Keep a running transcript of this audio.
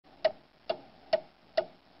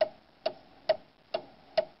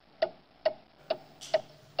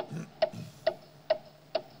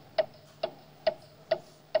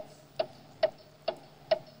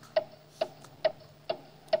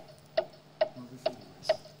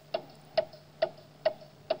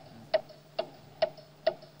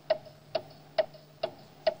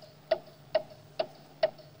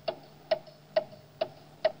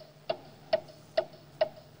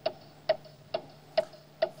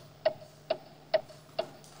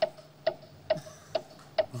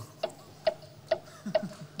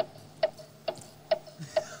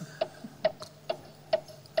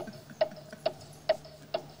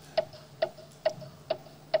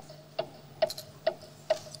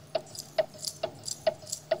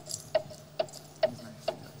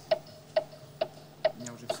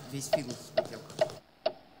весь фидл слетел.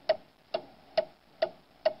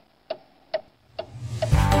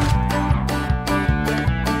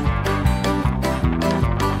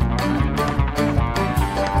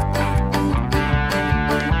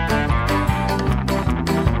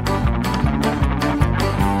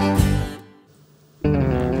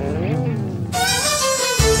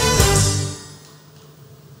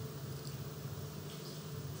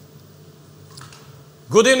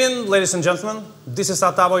 Good evening, ladies and gentlemen. This is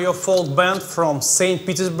Otava, your folk band from St.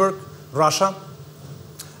 Petersburg, Russia.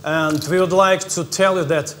 And we would like to tell you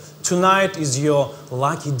that tonight is your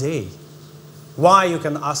lucky day. Why, you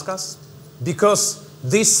can ask us? Because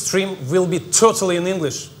this stream will be totally in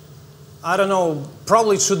English. I don't know,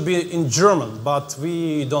 probably it should be in German, but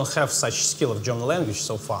we don't have such skill of German language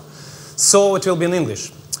so far. So it will be in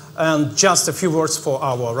English. And just a few words for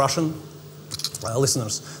our Russian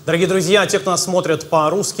listeners. Дорогие друзья, те, кто нас смотрит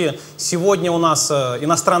по-русски, сегодня у нас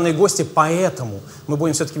иностранные гости, поэтому мы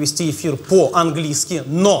будем все-таки вести эфир по-английски,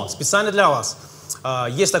 но специально для вас.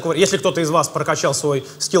 Есть такое, если кто-то из вас прокачал свой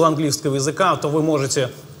скилл английского языка, то вы можете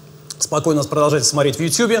спокойно продолжать смотреть в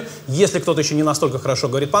YouTube. Если кто-то еще не настолько хорошо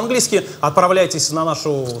говорит по-английски, отправляйтесь на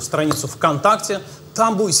нашу страницу ВКонтакте,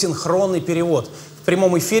 там будет синхронный перевод. В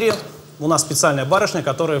прямом эфире у нас специальная барышня,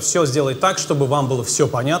 которая все сделает так, чтобы вам было все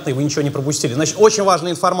понятно и вы ничего не пропустили. Значит, очень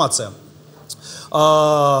важная информация.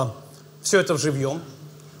 Все это вживьем.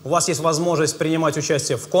 У вас есть возможность принимать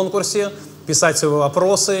участие в конкурсе, писать свои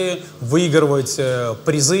вопросы, выигрывать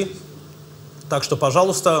призы. Так что,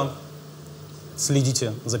 пожалуйста,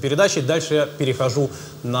 следите за передачей. Дальше я перехожу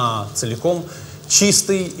на целиком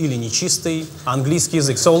чистый или нечистый английский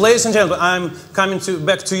язык. So, ladies and gentlemen, I'm coming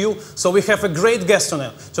back to you. So we have a great guest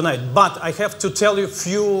tonight, but I have to tell you a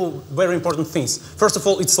few very important things. First of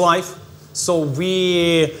all, it's live, so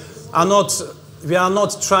we are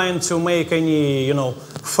not trying to make any,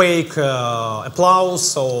 fake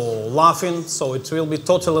applause or laughing. So it will be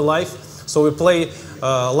totally live. So we play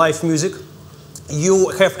live music. You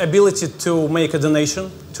have ability to make a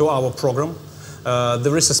donation to our program.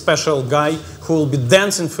 There is a special guy who will be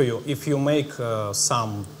dancing for you if you make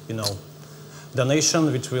some,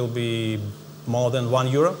 donation, which will be more than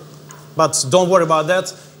 €1. But don't worry about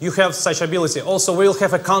that. You have such ability. Also, we will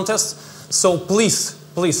have a contest. So please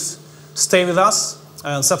stay with us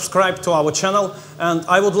and subscribe to our channel. And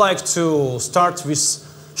I would like to start with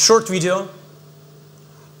short video,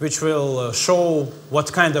 which will show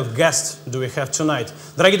what kind of guest do we have tonight.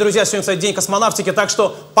 Дорогие друзья, сегодня, кстати, день космонавтики, так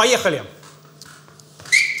что поехали!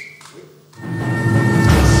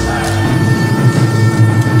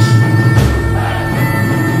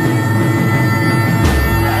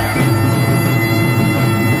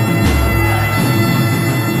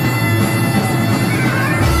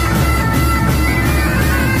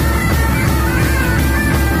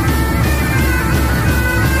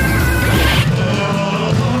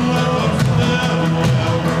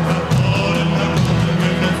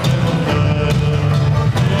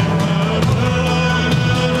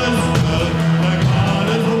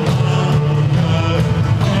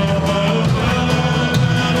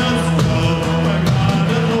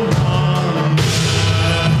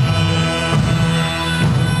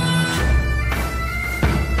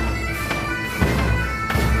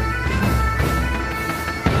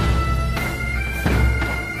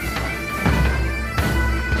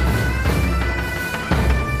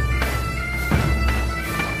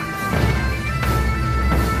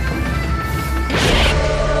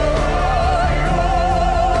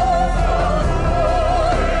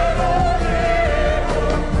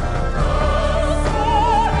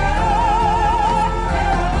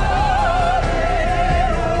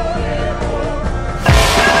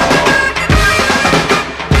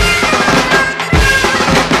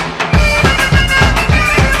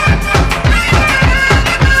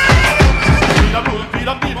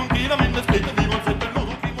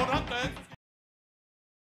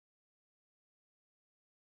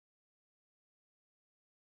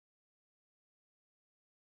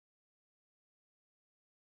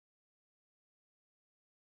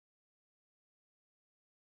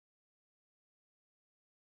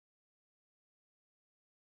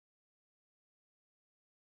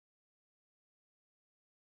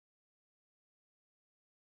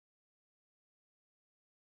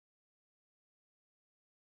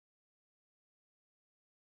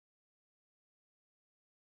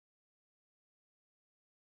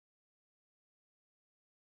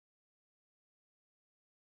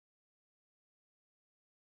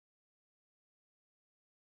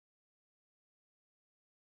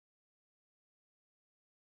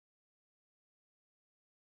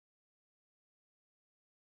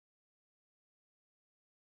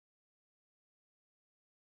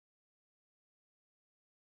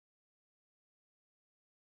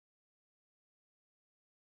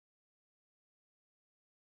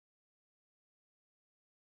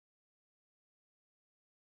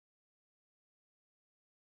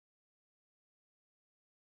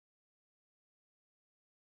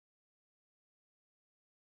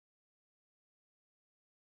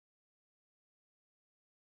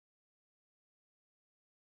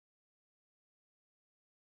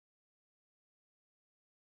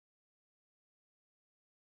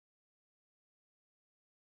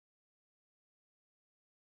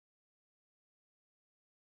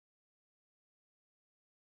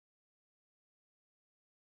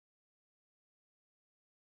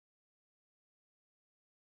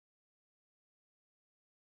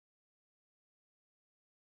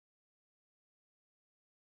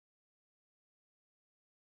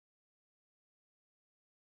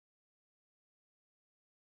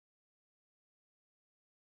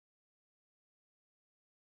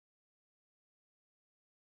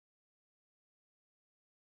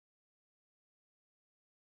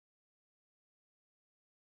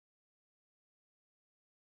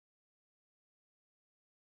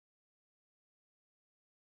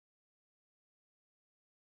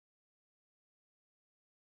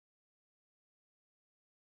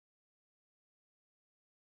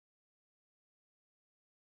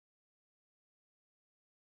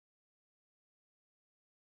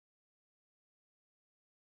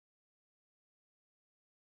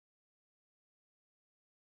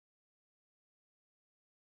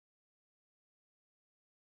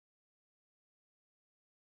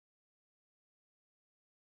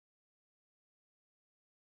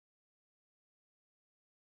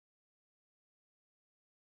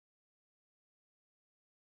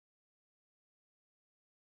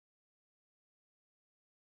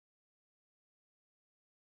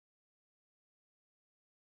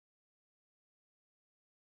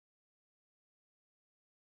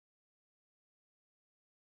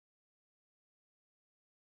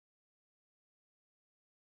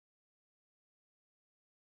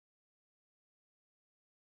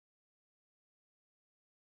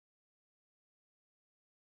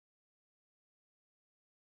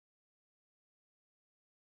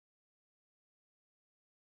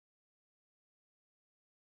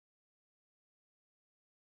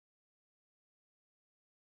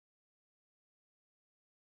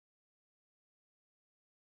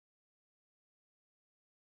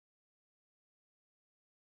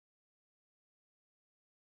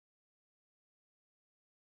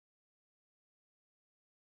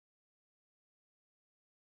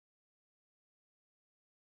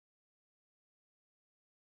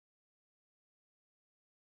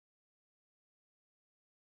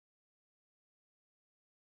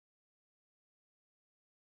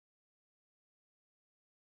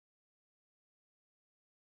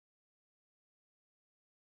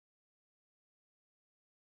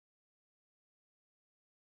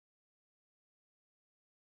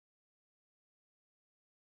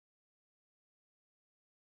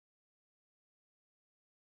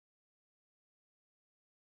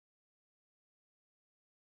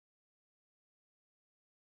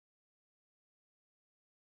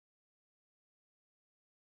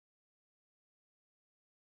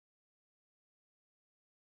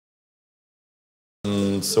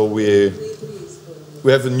 And so we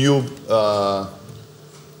have a new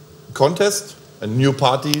contest and new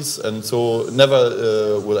parties, and so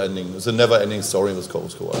never will ending. It's a never-ending story with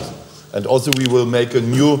Corvus Corax. And also we will make a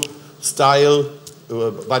new style,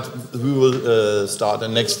 but we will start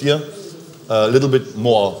next year a little bit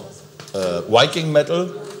more Viking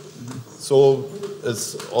metal. So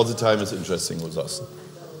it's all the time is interesting with us.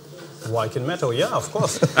 Viking metal, yeah, of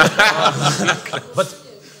course. But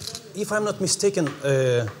if I'm not mistaken,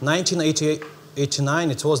 1989,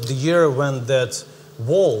 it was the year when that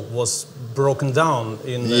wall was broken down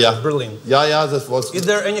in Berlin. Yeah, that was. Is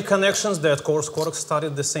there any connections that Corvus Corax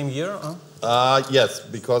started the same year? Yes,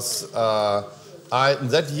 because in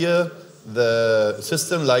that year the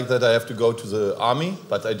system like that I have to go to the army,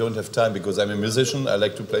 but I don't have time because I'm a musician. I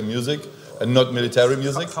like to play music and not military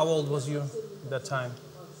music. How old was you that time?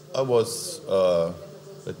 I was,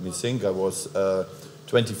 let me think, I was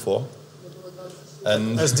 24.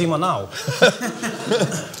 And as Dima now.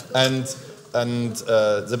 and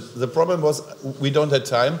the problem was we don't have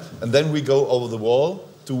time, and then we go over the wall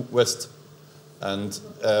to west. And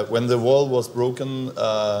when the wall was broken,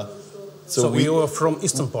 so we were from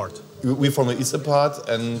eastern part. We're from the eastern part,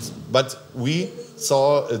 but we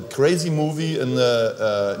saw a crazy movie in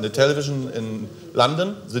the television in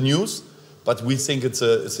London, the news. But we think it's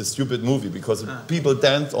a stupid movie because people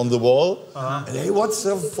dance on the wall. And hey, what's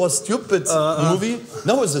for stupid movie?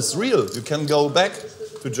 No, it's real. You can go back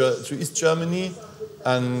to East Germany,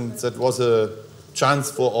 and that was a chance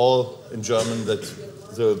for all in German that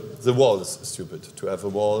the wall is stupid. To have a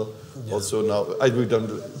wall. Yeah. Also now, we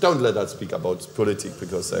don't let us speak about politics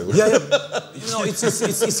because I will. Yeah. No, it's history.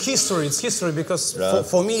 It's history because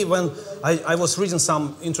for me, when I was reading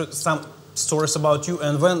some stories about you,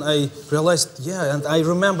 and when I realized, and I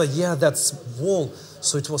remember, that's wall.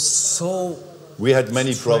 So it was so. We had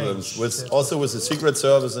many strange. problems also with the Secret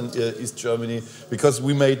Service in East Germany because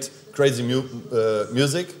we made crazy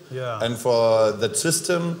music, and for that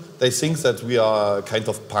system, they think that we are kind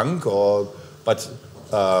of punk, but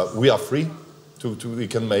we are free. We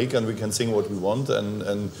can make and we can sing what we want,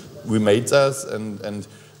 and we made that, and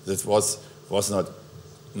that was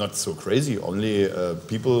not so crazy. Only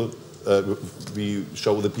people. We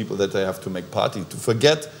show the people that they have to make party. To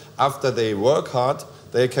forget after they work hard,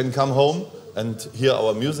 they can come home and hear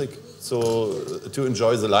our music. So to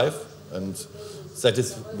enjoy the life, and that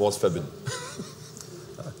was forbidden.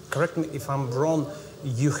 Correct me if I'm wrong.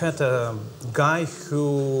 You had a guy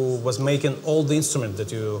who was making all the instruments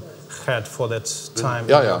that you had for that time in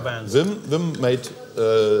your band. Wim made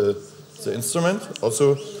the instrument.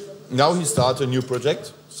 Also, now he started a new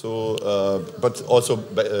project. So, but also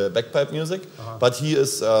bagpipe music. But he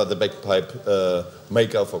is the bagpipe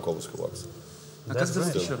maker for Corvus Corax.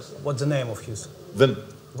 What's the name of his? Wim.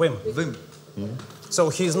 So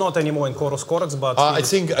he's not anymore in Corvus Corax, but I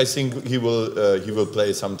think he will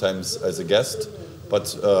play sometimes as a guest.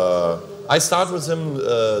 But I start with him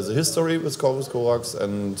the history with Corvus Corax,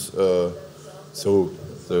 and so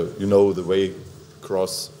the way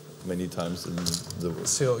cross many times in the.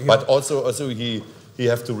 So, but also he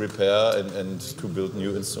have to repair and to build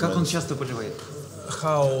new instruments. Как он часто поживает?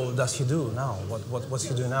 How does he do now? What's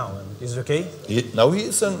he doing now? Is it okay? Now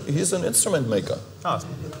he's an instrument maker.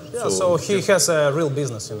 So he has a real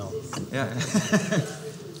business, Yeah.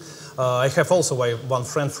 I have also one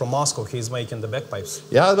friend from Moscow. He's making the bagpipes.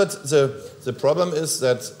 Yeah, but the problem is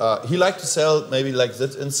that he likes to sell maybe like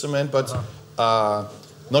that instrument, but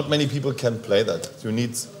not many people can play that. You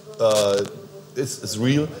need. It's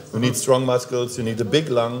real. You need strong muscles. You need a big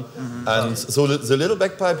lung, and so the little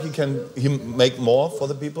bagpipe he make more for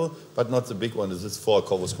the people, but not the big one. This is for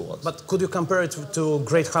Corvus Corax. But could you compare it to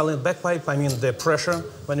Great Highland bagpipe? I mean, the pressure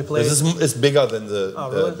when you play. This is bigger than the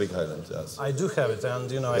really? Big Highland. Yes. I do have it, and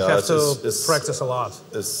I have to practice a lot.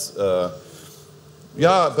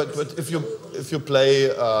 But if you play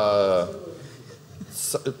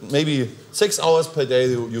maybe 6 hours per day,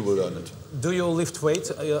 you will learn it. Do you lift weight?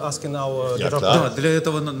 Asking our Да, для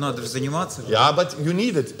этого надо заниматься. Yeah, but you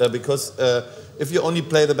need it because if you only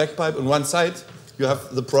play the bagpipe on one side, you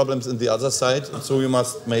have the problems in the other side. So you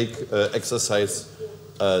must make exercise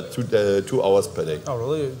 2 hours per day. Oh,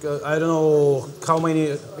 really? I don't know how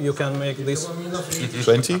many you can make this.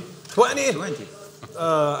 20? 20? 20.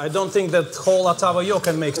 I don't think that whole Otava you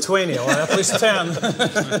can make 20 or at least 10.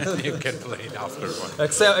 You can play it after one.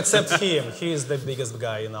 Except him. He is the biggest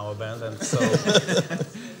guy in our band, and so.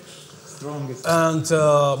 Strongest. And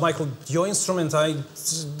Michael, your instrument,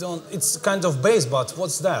 it's kind of bass, but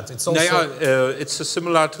what's that? It's also. It's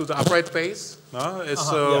similar to the upright bass. No? It's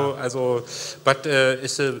but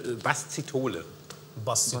it's a Basszitole.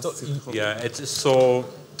 Бас. Yeah, it's so.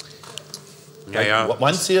 Yeah, yeah.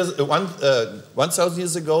 1,000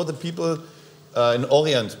 years ago, the people in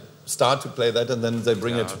Orient start to play that, and then they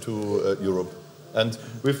bring it to Europe. And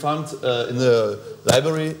we found in the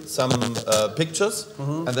library some pictures,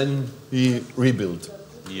 and then we rebuilt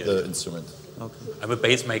the instrument. Okay. I'm a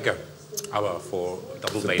bass maker. For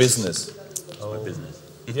double It's a bass. business. Business.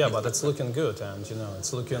 Yeah, but it's looking good, and you know,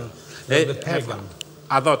 it's looking a little bit Have pagan.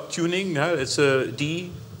 other tuning. It's a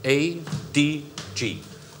D, A, D, G.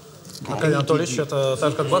 Аркадий Анатольевич, это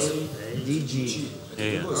так же, как бас? DG.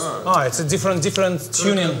 Yeah, yeah. Ah, it's a different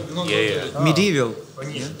tuning. Yeah. Medieval.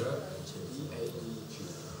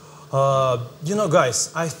 You know, guys,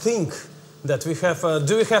 I think that we have.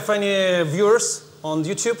 Do we have any viewers on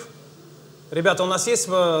YouTube? Ребята, у нас есть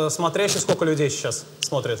смотрящие, сколько людей сейчас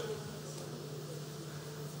смотрят?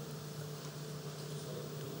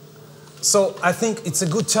 So I think it's a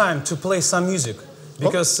good time to play some music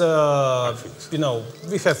because you know,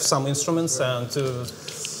 we have some instruments, and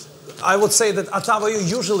I would say that Otava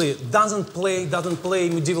usually doesn't play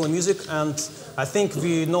medieval music, and I think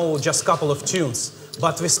we know just a couple of tunes.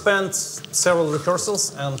 But we spent several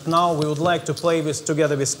rehearsals, and now we would like to play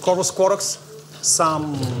together with Corvus Corax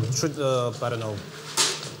some I don't know,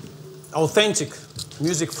 authentic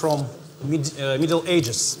music from Middle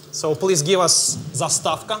Ages. So please give us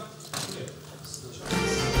заставка.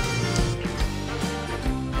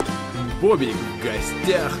 Бобик в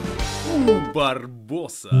гостях у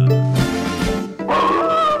Барбоса.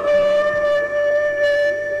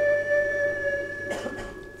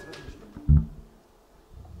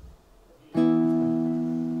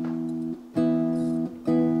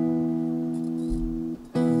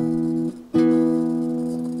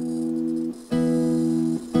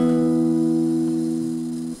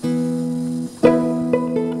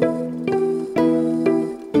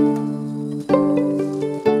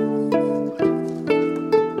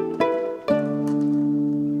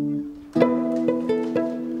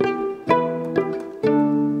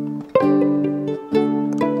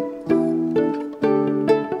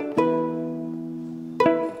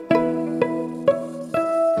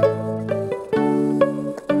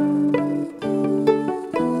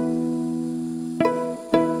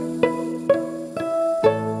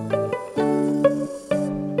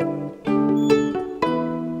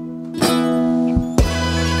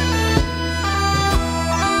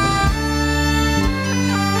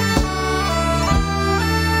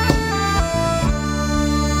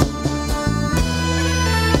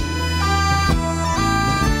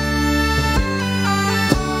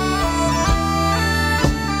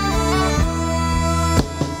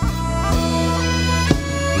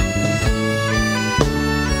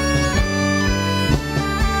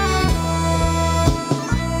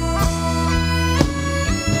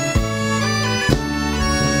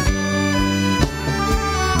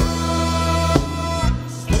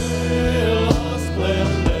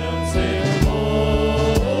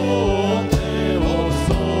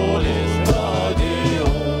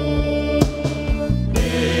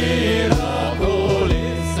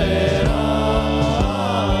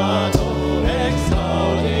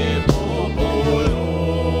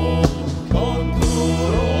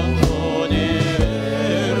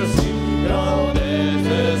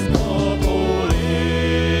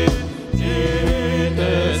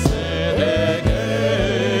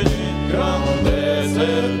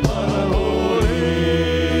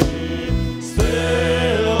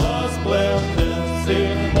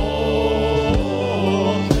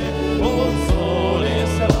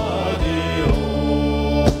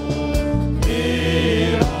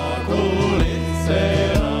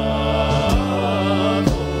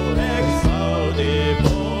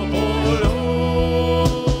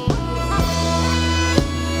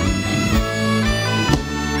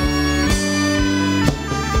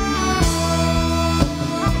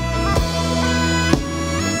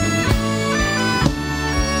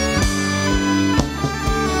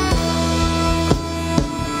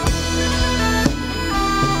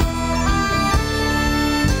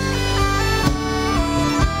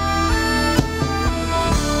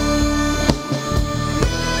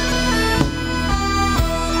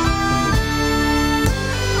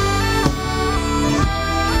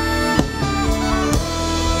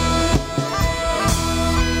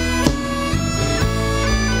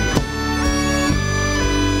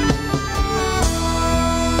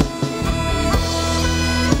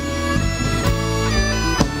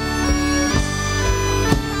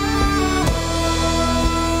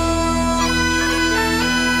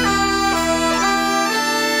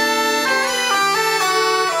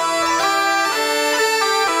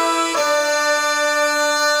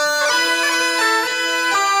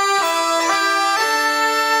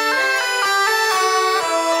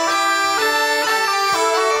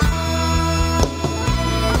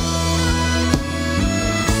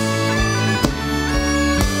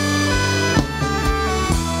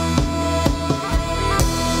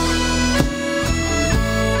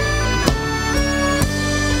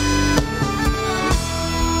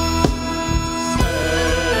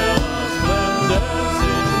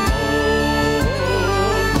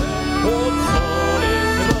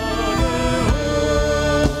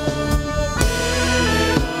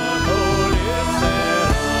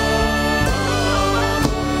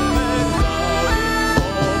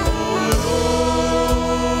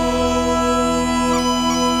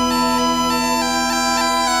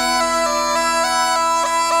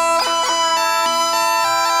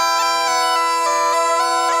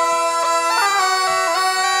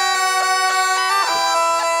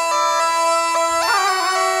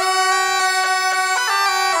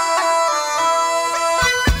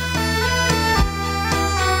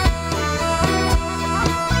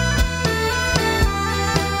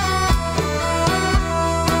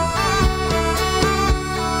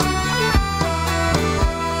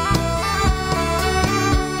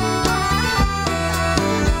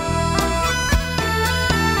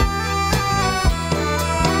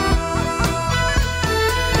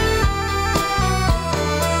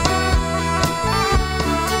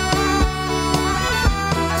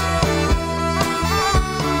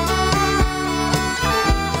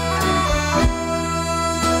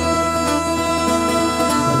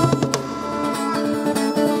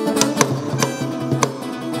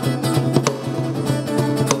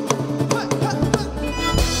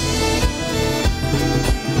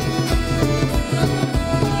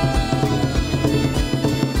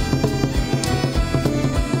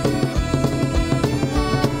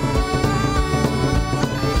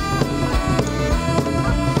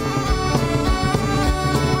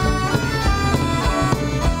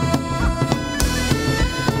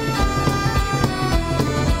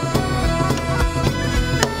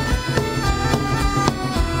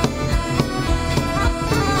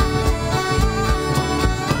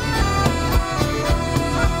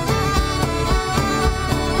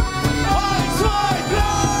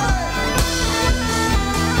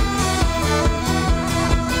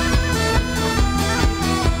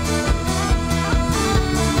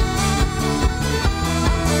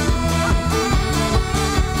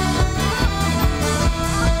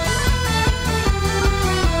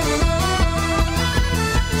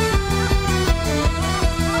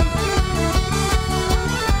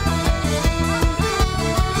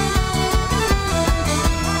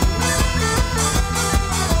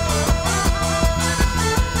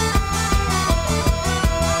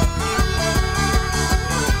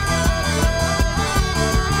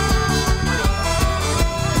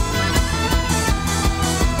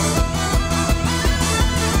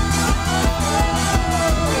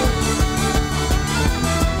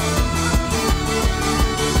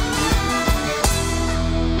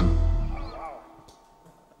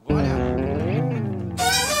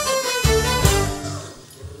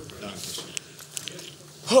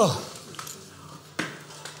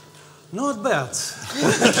 Not bad.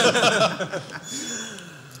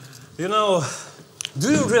 You know,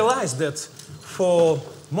 do you realize that for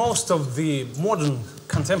most of the modern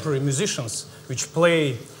contemporary musicians which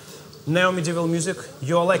play neo-medieval music,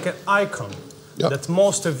 you are like an icon. Yep. That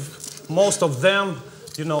most of them,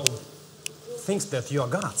 you know, thinks that you are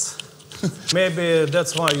gods. Maybe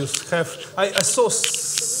that's why you have. I saw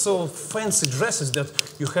so fancy dresses that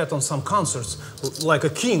you had on some concerts, like a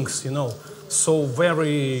kings, you know, so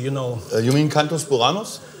very, you know. You mean Cantus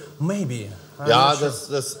Buranus? Maybe. Yeah,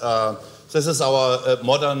 this is our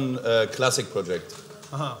modern classic project.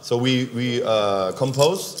 So we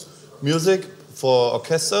compose music for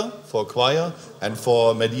orchestra, for choir, and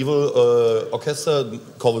for medieval orchestra,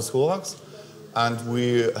 Corvus Corax. And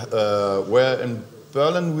we were in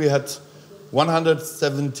Berlin, we had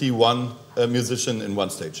 171 musicians in one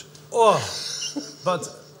stage. Oh, but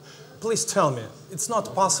please tell me, it's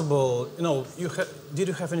not possible, you know, did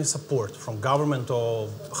you have any support from government or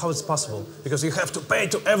how it's possible? Because you have to pay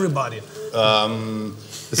to everybody. The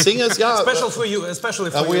thing is, yeah. Especially for you,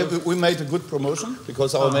 especially for you. We made a good promotion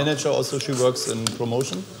because our manager also, she works in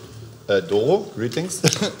promotion. Doro, greetings.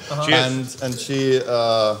 And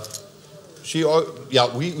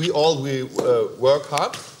we work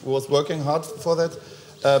hard. We was working hard for that.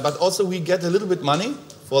 But also we get a little bit money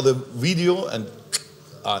for the video, and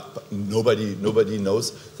nobody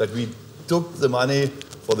knows that we took the money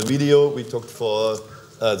for the video. We took for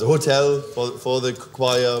the hotel, for the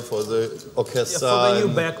choir, for the orchestra. Yeah, for the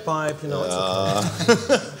new bagpipe, you know. It's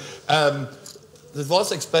okay. It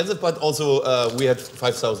was expensive, but also we had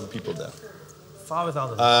 5,000 people there.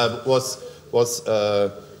 5,000.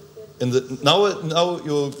 Now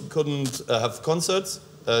you couldn't have concerts.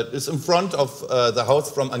 It's in front of the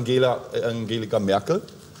house from Angelica Merkel.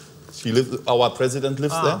 She lives. Our president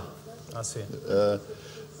lives there. I see.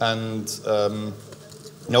 And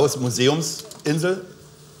now it's Museumsinsel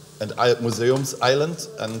and Museums Island,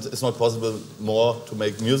 and it's not possible more to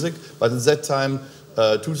make music. But at that time,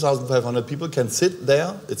 2,500 people can sit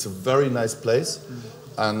there. It's a very nice place,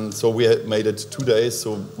 and so we had made it 2 days.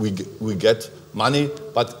 So we get money,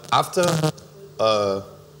 but after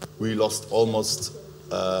we lost almost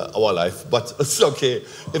our life. But it's okay.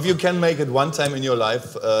 If you can make it one time in your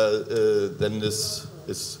life, then this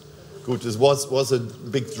is good. This was a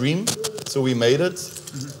big dream, so we made it.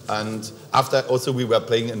 And after also we were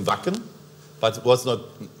playing in Wacken, but it was not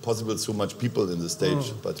possible so much people in the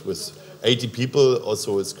stage. But with 80 people,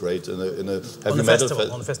 also it's great in a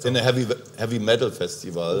heavy metal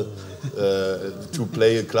festival to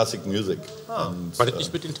play classic music. War das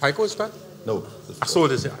nicht mit den Taikos dann? No. Ach so,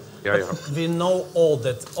 das ja. We know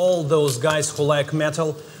all those guys who like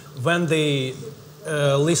metal, when they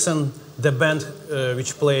listen the band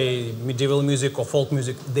which play medieval music or folk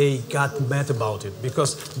music, they got mad about it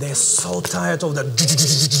because they're so tired of that.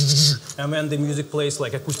 And when the music plays,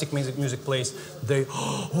 like acoustic music plays, they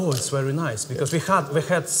it's very nice because we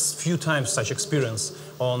had few times such experience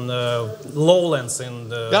on lowlands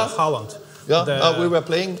in Holland. Yeah, we were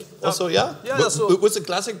playing also. It was a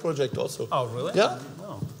classic project also. Oh, really? Yeah.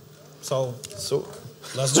 Oh. So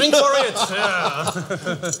let's drink for it. Yeah.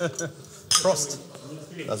 Prost.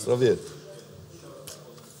 That's lovely.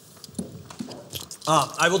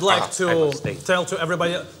 I would like to tell to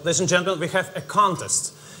everybody, ladies and gentlemen, we have a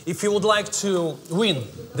contest. If you would like to win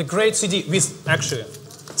the great CD with actually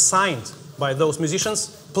signed by those musicians,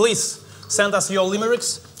 please send us your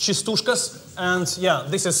limericks, chistushkas, and yeah,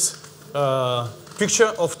 this is a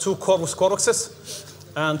picture of 2 Corvus Coraxes,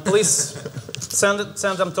 and please send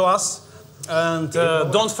them to us. And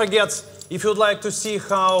don't forget, if you'd like to see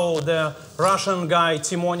how the Russian guy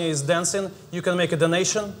Timonia is dancing, you can make a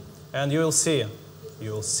donation, and you will see.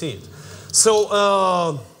 You will see it.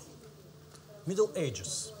 So, Middle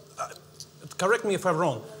Ages. Correct me if I'm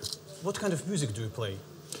wrong. What kind of music do you play?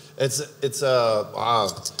 It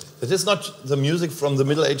is not the music from the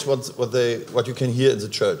Middle Age what you can hear in the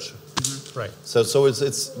church. Right. So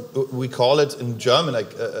it's we call it in German. I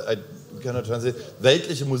cannot translate.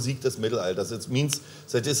 Weltliche Musik des Mittelalters. It means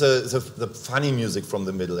that it's the funny music from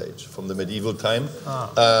the Middle Age, from the medieval time.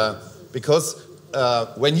 Because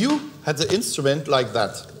when you had the instrument like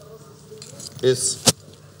that, is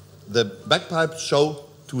the bagpipe show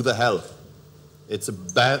to the hell. It's a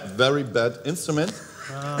very bad instrument.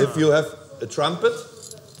 If you have a trumpet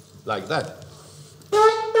like that,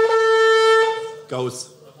 goes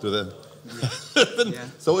to the.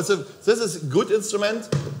 So this is a good instrument.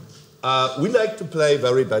 We like to play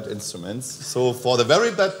very bad instruments. So for the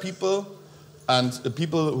very bad people and the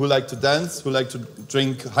people who like to dance, who like to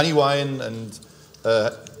drink honey wine and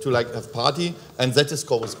to like have party, and that is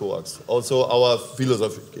Corvus Corax. Also our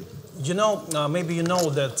philosophy. You know, maybe you know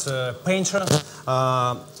that painter,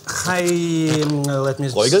 let me...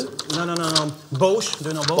 Bruegel? No. Bosch, do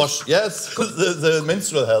you know Bosch? Bosch, yes, the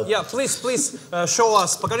minstrel help. Yeah, please show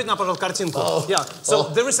us. Покажите нам, пожалуйста, картинку. Yeah, so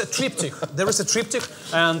there is a triptych.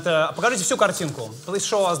 And покажите всю картинку. Please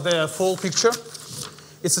show us the full picture.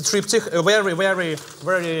 It's a triptych, very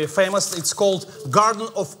famous. It's called Garden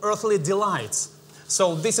of Earthly Delights.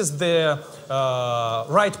 So this is the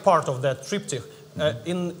right part of that triptych.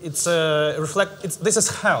 This is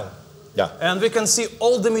hell. Yeah. And we can see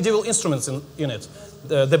all the medieval instruments in it.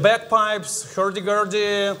 The bagpipes,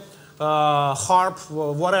 hurdy-gurdy, harp,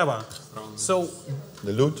 whatever. So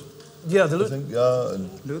the lute. Yeah, the lute. I think, yeah.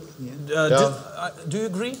 Lute, yeah. Do you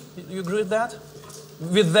agree? You agree with that?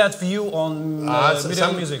 With that view on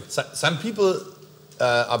medieval music? Some people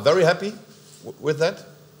are very happy with that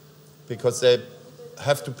because they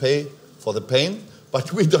have to pay for the pain,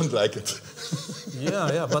 but we don't like it.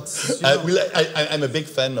 Yeah, but I'm a big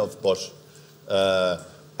fan of Bosch,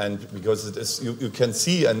 and because it is, you can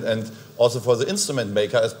see, and also for the instrument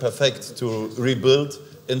maker, it's perfect to rebuild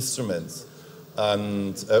instruments.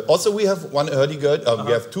 And also we have one hurdy-gurdy,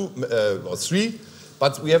 we have two or three,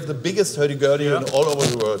 but we have the biggest hurdy-gurdy all over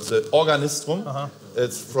the world, the Organistrum.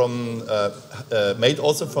 It's from made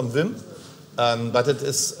also from Wim, but it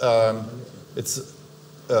is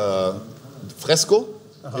fresco.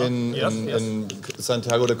 In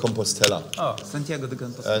Santiago de Compostela. Santiago de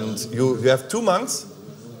Compostela. And you have two monks.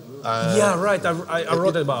 Yeah, right. I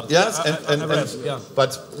wrote about it. Yes, yeah.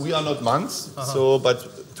 But we are not monks, but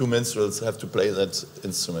two minstrels have to play that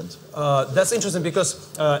instrument. That's interesting because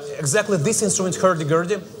exactly this instrument,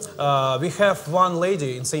 hurdy-gurdy, we have one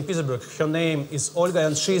lady in St. Petersburg. Her name is Olga,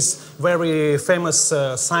 and she's very famous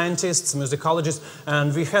scientist, musicologist,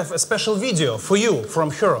 and we have a special video for you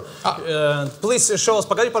from her. Please show us,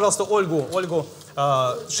 покажи, пожалуйста, Olgu.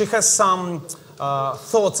 She has some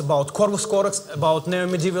thoughts about Corvus Corax, about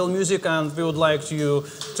neo-medieval music, and we would like you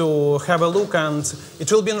to have a look, and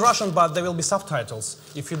it will be in Russian, but there will be subtitles.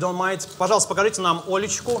 If you don't mind, пожалуйста, покажите нам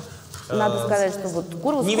Олечку. Надо сказать, что вот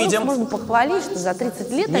Corvus Corax можно похвалить, что за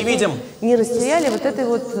 30 лет они не растеряли вот этой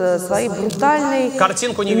вот своей брутальной,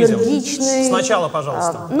 энергичной, сначала,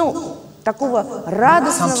 пожалуйста. Такого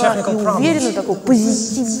радостного и уверенного, такого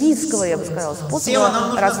позитивистского, я бы сказала,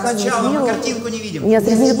 способа рассказывать миру не о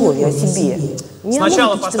средневековье, а о себе. Не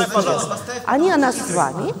сначала поставь, пожалуйста. Они о нас с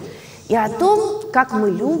вами и о том, как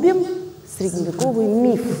мы любим средневековый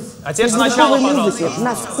миф. А теперь сначала, пожалуйста.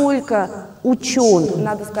 Насколько учен.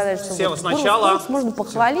 Надо сказать, что сначала можно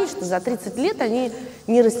похвалить, что за 30 лет они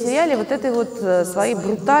не растеряли вот этой вот своей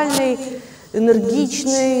брутальной,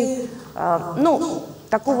 энергичной,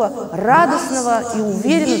 такого радостного и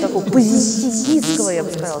уверенного, такого позитивистского, я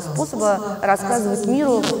бы сказала, способа рассказывать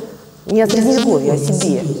миру не о средневековье, а о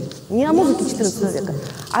себе. Не о музыке 14 века.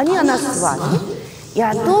 Они о нас с вами и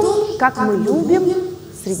о том, как мы любим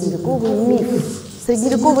средневековый миф.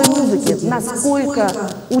 Средневековой музыки, насколько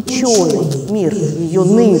ученый мир ее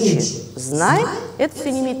нынче знает, это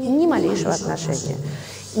все не имеет ни малейшего отношения.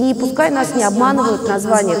 И пускай нас не обманывают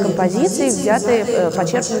названия композиций, взятые,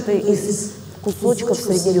 почерпнутые из кусочков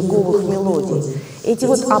средневековых мелодий. Эти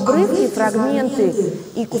вот обрывки, фрагменты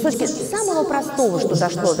и кусочки самого простого, что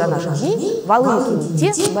дошло до наших дней, волынки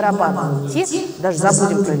не те, барабаны не те, даже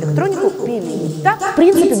забудем про электронику, пели не так. В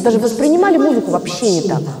принципе, даже воспринимали музыку вообще не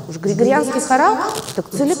так. Уж григорианский хорал так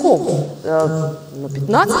целиком,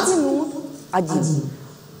 15 минут, один.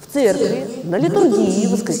 В церкви, на литургии,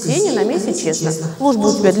 в воскресенье, на мессе, честно. Служба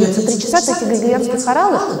у тебя длится 3 часа, эти григорианские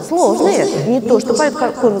хоралы сложные, не то, что поет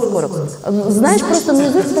Corvus Corax. Знаешь просто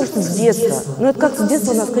наизусть, потому что с детства. Это как с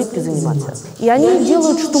детства на скрипке заниматься. И они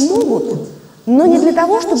делают, что могут, но не для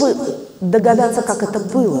того, чтобы догадаться, как это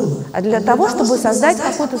было, а для того, чтобы создать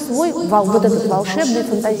какой-то свой, вот этот волшебный,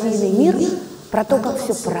 фантазийный мир про то, как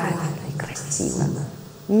все правильно и красиво.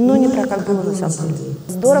 Но не про как было на самом деле.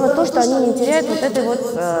 Здорово то, что они не теряют вот этой вот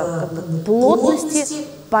плотности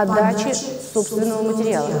подачи собственного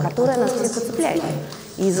материала, которая нас всех цепляет.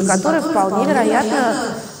 И из-за которой вполне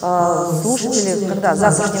вероятно слушатели, когда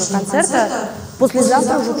завтрашнего концерта,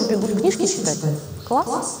 послезавтра уже побегут книжки читать.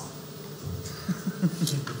 Класс.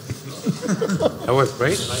 That was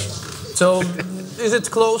great. So, is it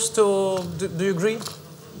close to? Do you agree?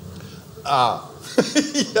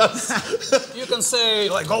 Yes. You can say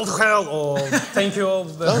like "go to hell" or "thank you."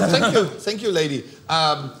 No, thank you, lady.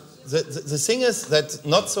 The thing is that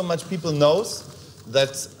not so much people knows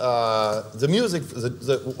that the music,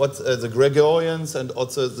 the Gregorians and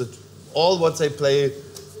also all what they play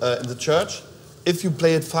in the church. If you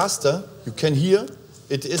play it faster, you can hear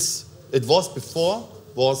it was before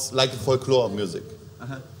like folklore music.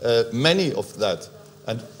 many of that,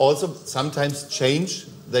 and also sometimes change.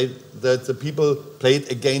 That the people play it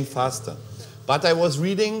again faster. But I was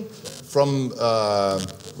reading from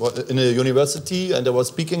in a university, and I was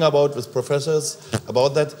speaking about with professors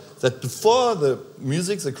about that before the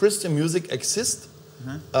music, the Christian music exists,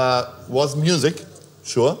 was music,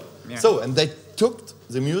 sure. Yeah. So, and they took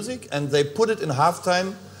the music and they put it in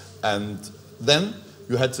halftime, and then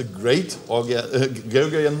you had the great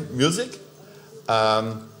Gregorian music.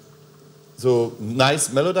 So nice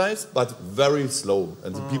melodies, but very slow,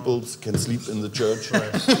 and the people can sleep in the church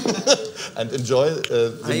and enjoy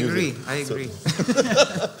the music. I agree.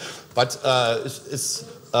 But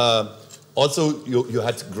also you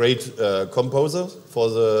had great composers for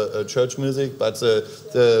the church music, but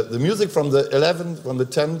the music from the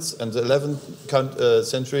 10th and the 11th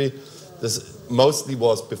century, this mostly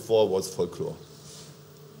was folklore.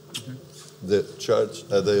 The church,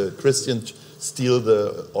 the Christian steal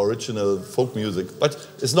the original folk music, but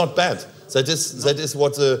it's not bad. That is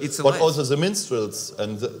what also the minstrels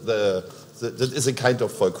and that is a kind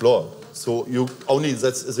of folklore. So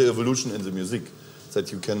that's the evolution in the music,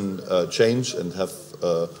 that you can change and have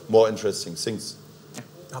more interesting things.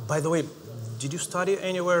 By the way, did you study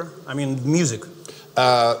anywhere? I mean, music.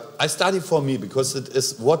 I study for me because it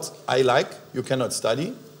is what I like. You cannot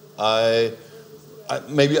study.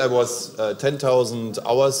 Maybe I was 10,000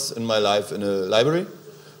 hours in my life in a library,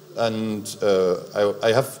 and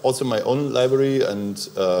I have also my own library, and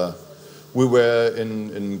we were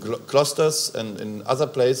in clusters and in other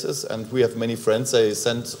places, and we have many friends. They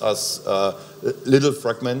send us little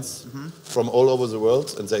fragments from all over the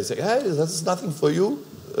world, and they say, hey, that's nothing for you.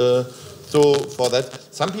 So for that,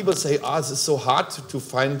 some people say, this is so hard to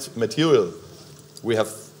find material. We have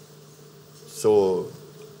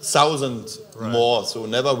thousand more, so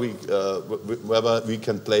never we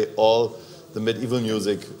can play all the medieval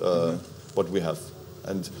music what we have,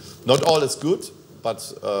 and not all is good, but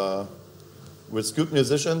with good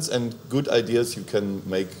musicians and good ideas you can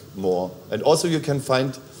make more, and also you can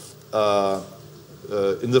find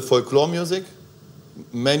in the folklore music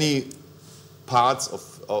many parts of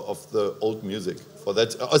the old music. For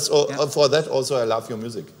that also I love your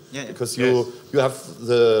music, because you have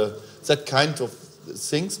that kind of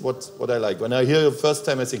things what I like. When I hear it the first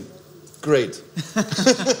time, I think, great.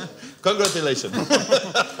 Congratulations.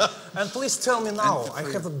 And please tell me now, I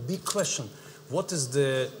have a big question. What is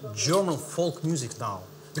the German folk music now?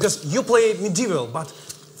 Because you play medieval, but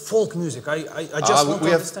folk music, I just want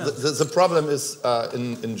to understand. The problem is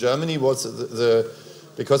in Germany was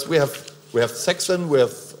because we have Saxon, we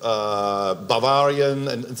have Bavarian,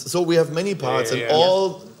 and so we have many parts, and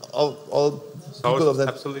all people of that.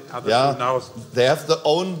 Absolutely. They have their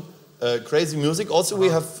own crazy music. Also, we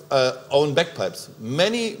have own bagpipes.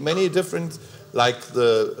 Many different, like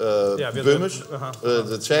the Böhmisch,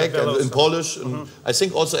 the Czech, and in Polish. And I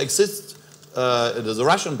think also exists the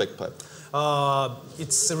Russian bagpipe.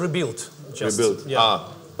 It's rebuilt. Rebuilt. Yeah.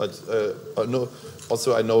 But no.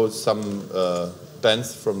 Also, I know some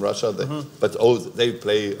bands from Russia, but they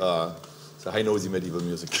play the high-nosy medieval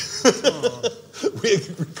music. We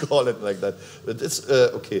call it like that. But it's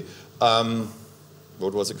okay.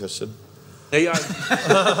 What was the question? Yeah.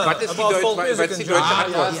 What is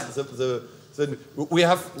we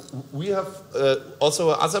have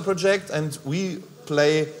also another project, and we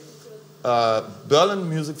play Berlin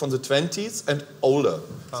music from the 20s and older.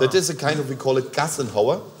 So it is a kind of, we call it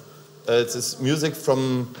Gassenhauer. It's this music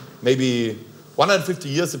from maybe 150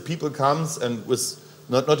 years. The people comes and with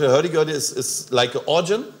not a hurdy-gurdy, is like an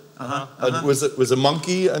organ. With a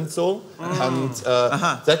monkey and so, and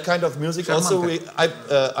that kind of music. Also,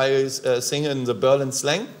 I sing in the Berlin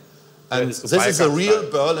slang, and this is a real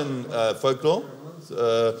Berlin folklore,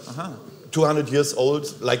 200 years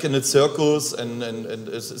old, like in a circus, and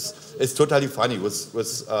it's totally funny with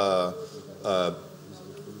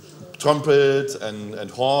trumpet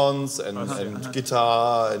and horns and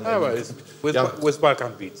guitar and with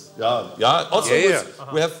Balkan beats. Also,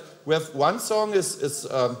 we have one song is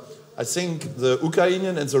I think the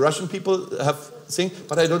Ukrainian and the Russian people have sing,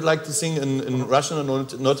 but I don't like to sing in Russian and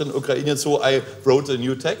not in Ukrainian, so I wrote a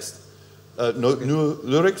new text, new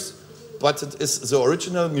lyrics, but it is the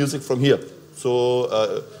original music from here. So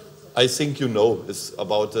I think you know it's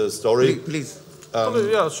about the story. Please.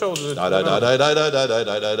 Yeah, show the...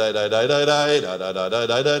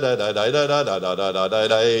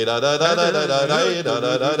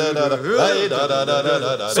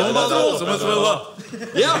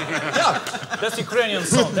 Yeah. That's Ukrainian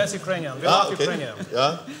song. That's Ukrainian. We love Ukrainian.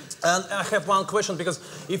 Yeah. And I have one question, because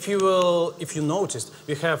if you noticed,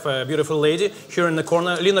 we have a beautiful lady here in the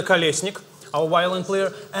corner, Lina Kolesnik. our violin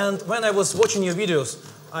player. And when I was watching your videos,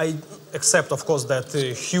 I accept, of course, that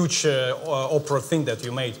huge opera thing that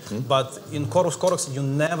you made. But in Corvus Corax, you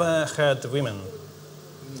never had women.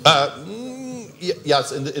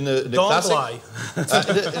 Yes, in the Don't classic. lie.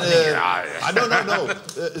 No.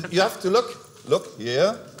 You have to look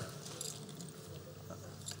here.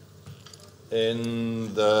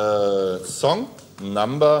 In the song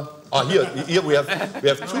number. Here we have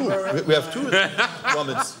two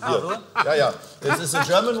women here. Yeah. This is a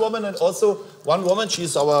German woman and also one woman.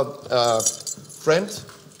 She's our friend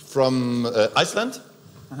from Iceland,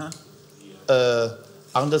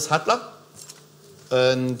 Anders Hadler,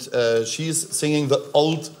 and she's singing the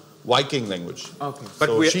old Viking language. Okay. But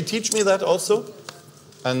so she teach me that also,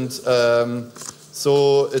 and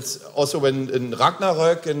so it's also when in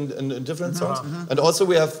Ragnarök and in different songs, and also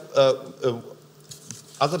we have.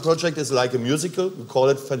 Other project is like a musical. We call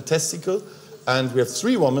it Fantastical, and we have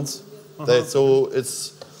 3 women. So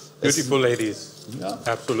it's beautiful ladies. Yeah,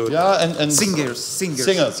 absolutely. Yeah, and singers.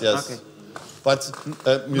 Yes. Okay. But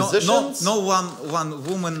musicians. No one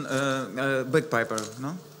woman bagpiper.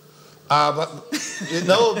 No.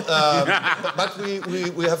 But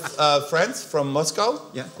we have friends from Moscow.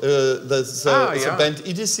 Yeah. There's a band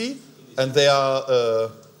EDC, and they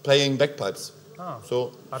are playing bagpipes.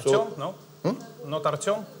 So Artyom? No. Not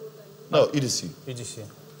Artyom? No, EDC.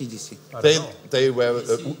 EDC. They were.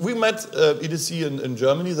 We met EDC in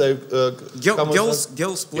Germany. They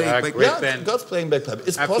girls play bagpipe. Great band. Girls playing bagpipe.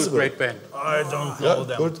 It's Absolute possible. Great band. I don't know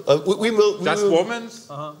them. Good. We will. Just women?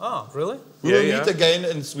 Really? We will meet again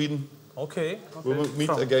in Sweden. Okay. We will meet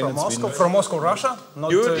again in Moscow, Sweden. from Moscow, Russia. Not,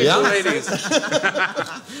 Beautiful ladies.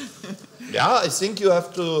 Yeah, I think you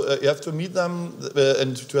have to meet them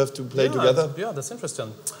and to have to play together. Yeah, that's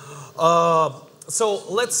interesting. So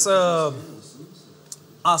let's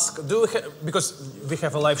ask, because we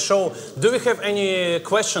have a live show, do we have any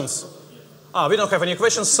questions? We don't have any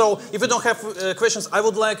questions, so if you don't have questions, I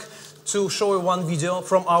would like to show you one video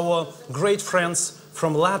from our great friends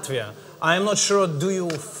from Latvia. I'm not sure, do you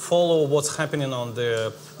follow what's happening on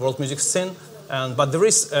the world music scene? But there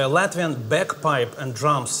is a Latvian bagpipe and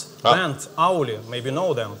drums band, Auli, maybe you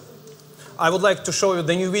know them. I would like to show you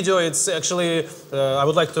the new video. It's actually, I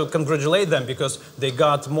would like to congratulate them because they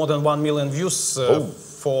got more than 1 million views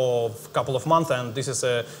for a couple of months, and this is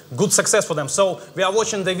a good success for them. So we are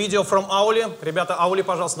watching the video from Auli. Ребята, Auli,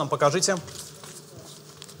 пожалуйста, нам покажите.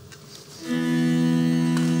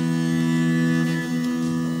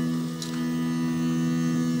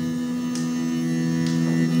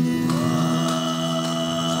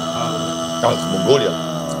 Oh, it's Mongolia.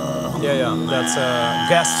 Yeah, that's a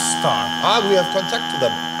guest star. We have contact to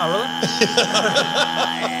them. Really?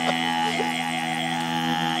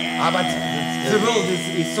 But The world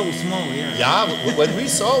is so small here. yeah, when we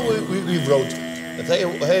saw, we wrote, hey,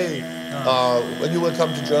 when you will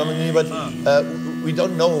come to Germany, but we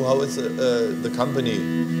don't know how is the company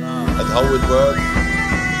and how it works.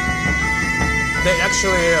 They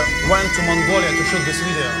actually went to Mongolia to shoot this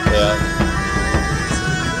video. Yeah.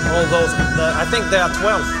 All those, I think there are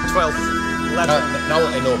 12 Latvian. Now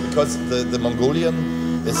I know, because the Mongolian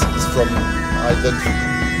is from, I don't know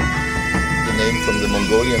the name from the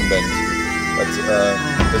Mongolian band, but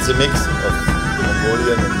it's a mix of the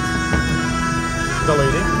Mongolian and the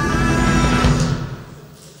lady.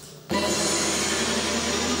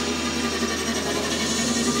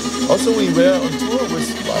 Also we were on tour with,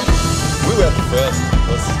 we were the first, it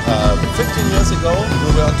was 15 years ago, we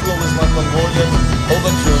were on tour with one Mongolian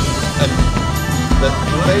overture, and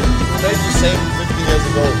we made the same 15 years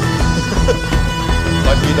ago,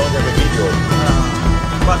 but we don't have a video.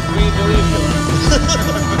 But we believe you.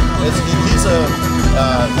 He's a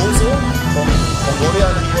Mozo from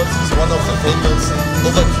Mongolia, and he's one of the famous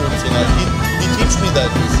overture singers. He teach me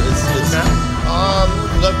that. It's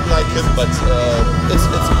not like him, but it's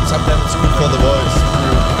sometimes it's good for the voice.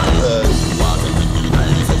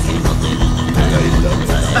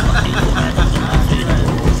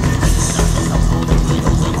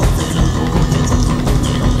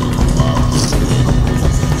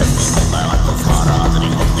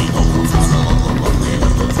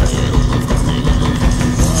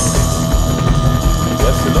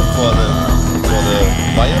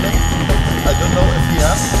 Violin. I don't know if we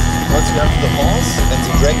have, because we have the horse and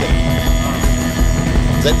the dragon.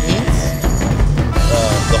 That means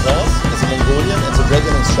the horse is Mongolian and the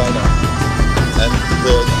dragon is China. And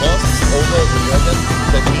the horse is over the dragon.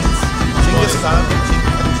 That means Genghis Khan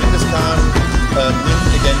win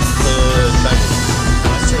against the Chinese.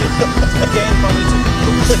 Again, politics.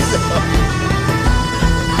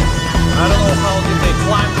 I don't know how did they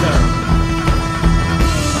climb there.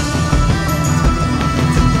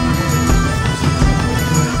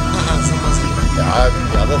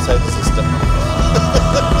 other side is a stem.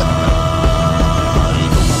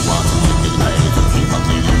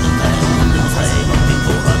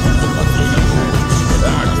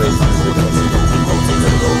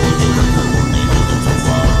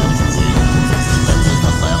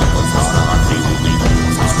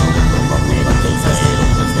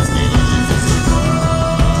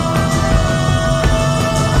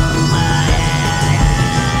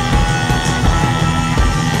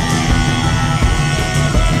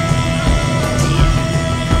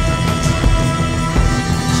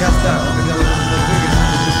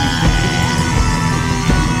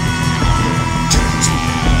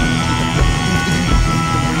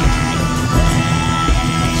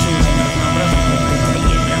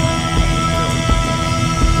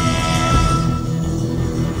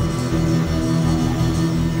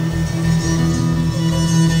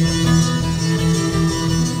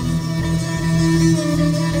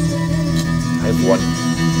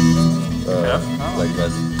 Like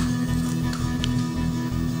that.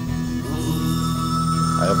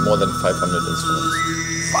 I have more than 500 instruments.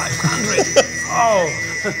 500? Oh!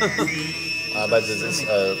 But this is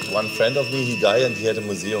one friend of me, he died and he had a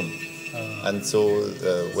museum. And so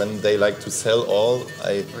when they like to sell all,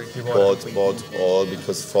 I bought all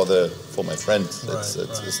because for my friend.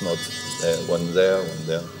 It's not one there, one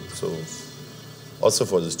there. So also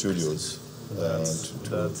for the studios.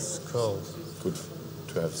 That's cool. Good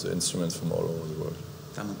to have the instruments from all over the world.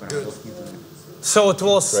 So it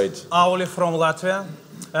was Great. Auli from Latvia,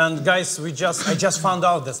 and guys, I just found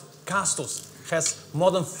out that Cantus has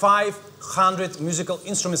more than 500 musical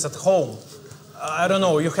instruments at home. I don't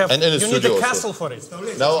know. You need a castle for it.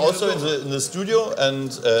 Now also in the studio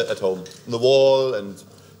and at home, on the wall and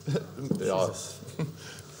yeah.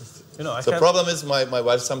 You know, the problem is my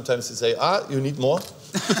wife sometimes say, you need more.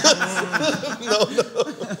 No.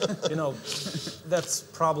 You know, that's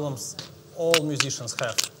problems all musicians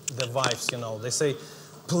have. The wives, you know, they say,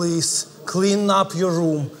 please clean up your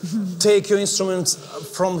room, take your instruments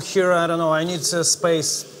from here. I don't know. I need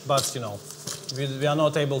space, but you know, we are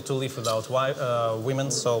not able to live without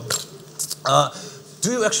women. So,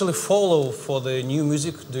 do you actually follow for the new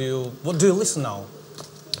music? What do you listen now?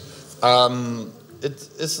 It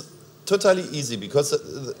is totally easy because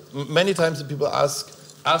many times the people ask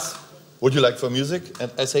us, what do you like for music?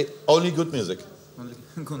 And I say, only good music. Only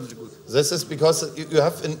good. This is because you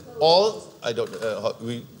have in all,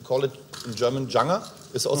 we call it in German, Genre,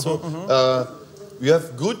 is also, you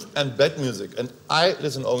have good and bad music. And I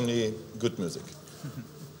listen only good music.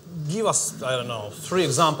 Give us, I don't know, 3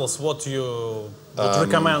 examples what you would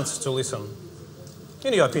recommend to listen.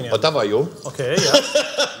 In your opinion. Otava, yo. Okay, yeah.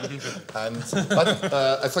 But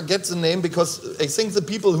I forget the name because I think the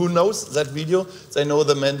people who knows that video, they know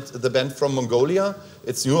the band from Mongolia.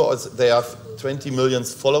 It's new. They have 20 million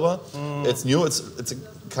followers. It's new. It's a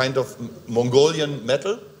kind of Mongolian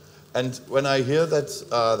metal. And when I hear that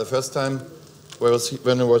the first time,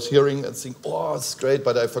 when I was hearing, I think, oh, it's great,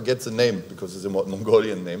 but I forget the name because it's a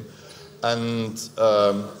Mongolian name. And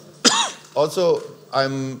also,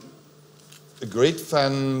 I'm a great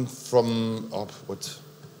fan from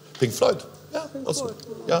Pink Floyd. Yeah, also.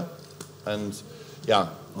 Yeah, and yeah,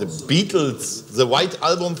 the Beatles. The White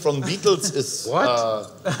Album from Beatles is what?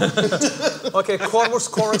 Okay, Corvus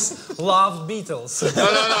Corax loved Beatles. No.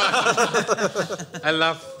 I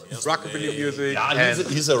love rockabilly music. Yeah,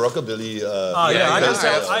 he's a rockabilly.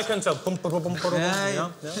 I can tell.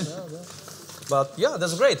 Yeah. But yeah,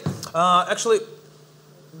 that's great. Actually.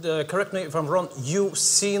 Correct me if I'm wrong, you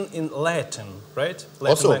sing in Latin, right?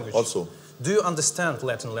 Latin language. Also. Do you understand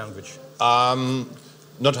Latin language? Not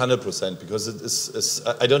 100% because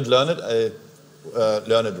I don't learn it, I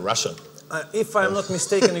learn it Russian. If I'm not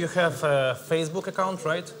mistaken, you have a Facebook account,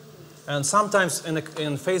 right? And sometimes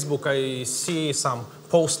in Facebook I see some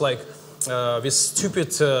posts like with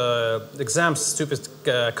stupid exams, stupid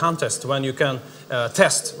contest when you can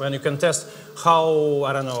test how,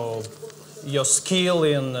 I don't know, your skill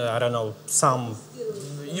in, I don't know,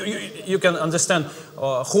 you can understand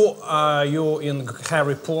who are you in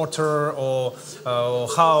Harry Potter or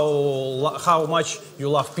how much you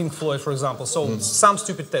love Pink Floyd, for example. So some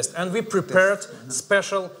stupid test. And we prepared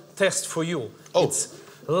special test for you. Oh. It's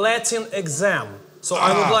Latin exam. So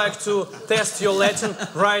I would like to test your Latin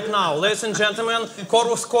right now. Ladies and gentlemen,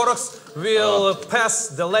 Corvus Corax will pass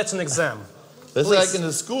the Latin exam. That's like in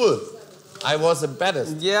the school. I was the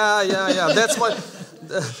baddest. Yeah.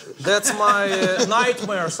 That's my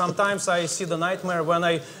nightmare. Sometimes I see the nightmare when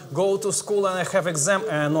I go to school and I have exam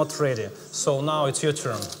and I'm not ready. So now it's your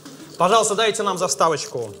turn. Пожалуйста, дайте нам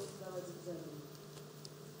заставочку.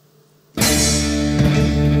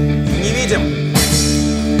 Не видим.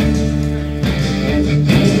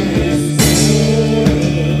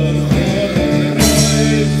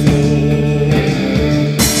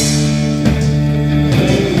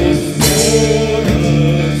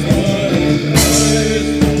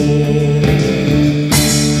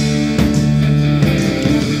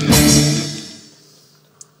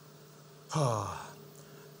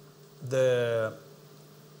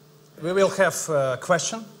 we will have a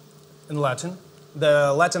question in Latin,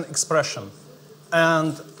 the Latin expression,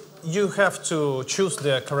 and you have to choose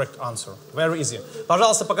the correct answer. Very easy.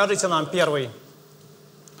 Пожалуйста, покажите нам первый.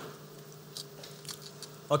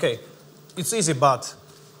 Okay, it's easy, but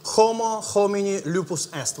homo homini lupus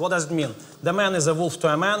est. What does it mean? The man is a wolf to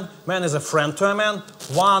a man is a friend to a man.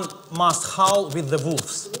 One must howl with the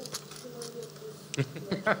wolves.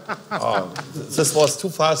 Oh, this was too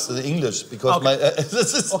fast in English because Okay. my.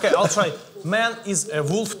 This is Okay, I'll try. Man is a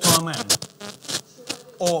wolf to a man.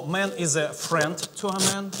 Or man is a friend to a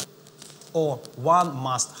man. Or one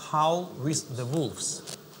must howl with the wolves.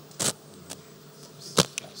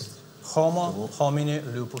 Homo homini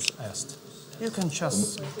lupus est. You can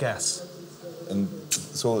just guess. And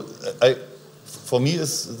so for me,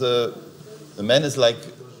 is the man is like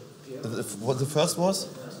what the first was.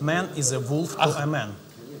 Man is a wolf to a man.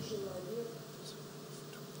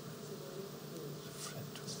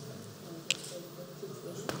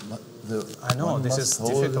 I know, this is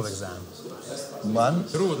difficult exam. One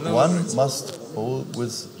must hold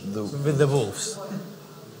with the wolves.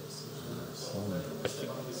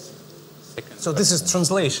 So this is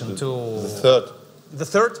translation to... the third. The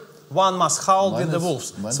third, one must howl with the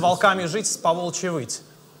wolves. С волками жить, с поволчьи выть.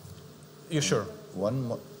 You sure? One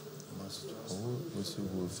must hold with the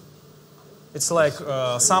wolves. It's like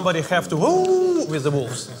somebody have to woo with the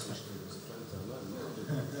wolves.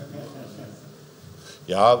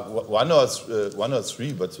 Yeah, one or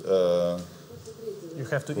three, but You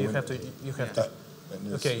have to.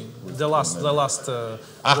 Okay, the last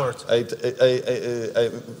word.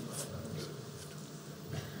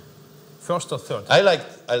 First or third? I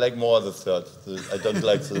like more the third. I don't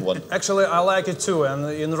like the one. Actually, I like it too, and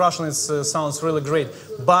in Russian it sounds really great.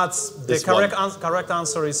 But the correct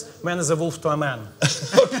answer is man is a wolf to a man.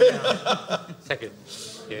 Okay. Second.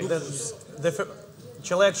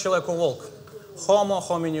 Человек человеку волк. Homo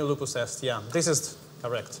homini lupus est. Yeah, this is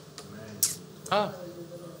correct.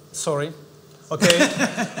 Sorry. Okay.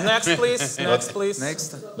 Next, please. Next, please.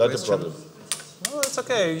 Next. Not a problem. No, it's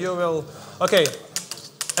okay. You will. Okay.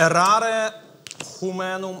 Errare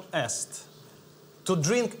humanum est. To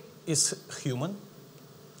drink is human.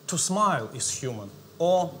 To smile is human.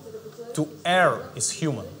 Or to err is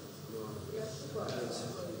human.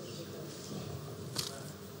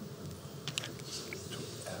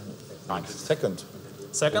 Second.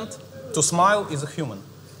 Second, to smile is a human.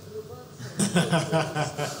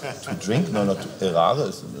 To drink? No, not to errare.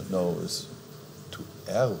 Is to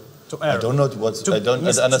err. To err. I don't know what. I don't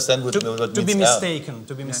understand what to means be err. mistaken.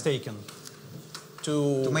 To be mistaken.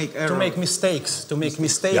 To make error. To make mistakes. To make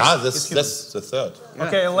mistakes. Yeah, is human. that's the third.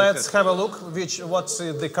 Okay, let's have a look. What's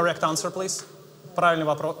the correct answer, please? Правильный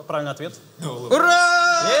ответ.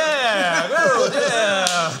 Ура! Yeah, good,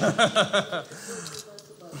 yeah.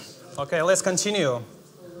 Okay, let's continue.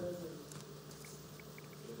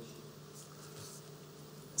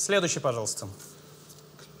 Следующий, пожалуйста.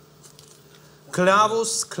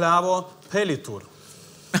 Clavus clavo pellitur.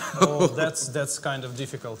 Oh, that's kind of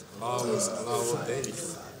difficult.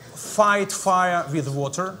 Fight fire with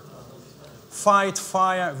water. Fight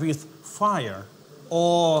fire with fire.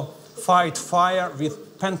 Or fight fire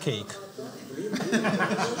with pancake.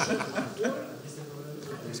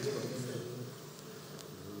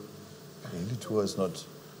 Pellitur is not.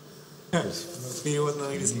 Перевод на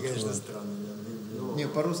английский, конечно, странный. Не,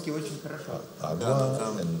 по-русски очень хорошо.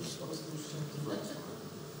 Agua and.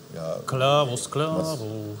 Ja. Clavus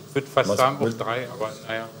clavo. Ich würde fast sagen auf 3, aber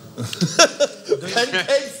naja.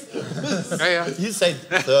 Pancakes. Ja, ja. You said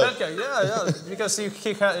third. Okay, yeah, because you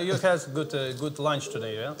had good lunch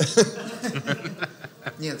today, yeah?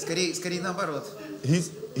 Нет, скорее наоборот. He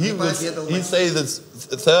say the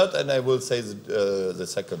third, and I will say the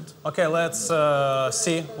second. Okay, let's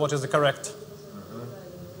see what is the correct.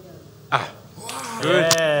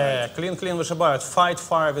 Yeah, clean вышибают. Fight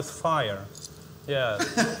fire with fire. Yeah,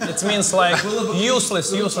 it means like useless.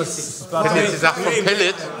 Sie sagt von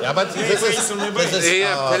Pellet. Ja, but this is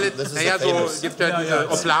Pellet. this is Naja, so famous. gibt ja diese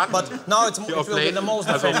Oblaten. But now it will be the most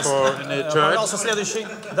Also famous. for in a church. Пожалуйста, следующий.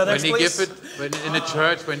 The next, When you please. give it, in a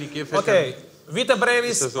church, when you give it. Okay, vita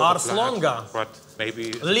brevis It's a ars oblat, longa. But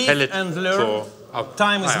maybe Live pellet. and learn. So,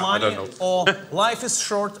 Time is I money. don't know. Or life is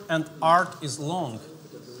short and art is long.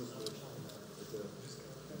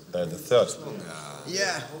 The third.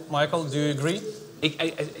 Yeah. Michael, do you agree? Ich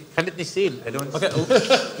kann das nicht sehen. I don't. Okay.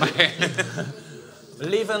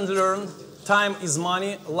 Live and learn. Time is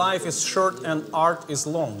money. Life is short and art is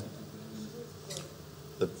long.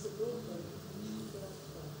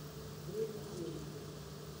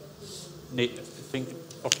 Nee, I think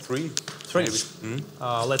of 3. 3.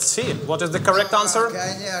 Let's see. What is the correct answer?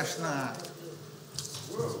 Конечно.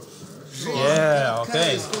 Yeah,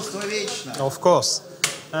 okay. Искусство вечно. Of course.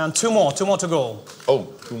 And two more to go. Oh,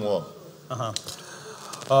 2 more.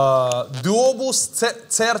 Duobus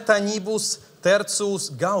certanibus tertius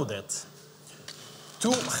gaudet.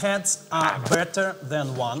 2 heads are better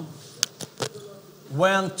than one.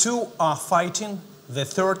 When 2 are fighting, the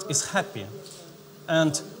third is happy.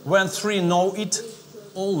 And when 3 know it,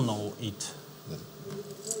 all know it.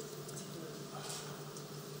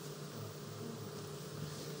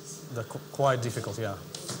 Quite difficult, yeah.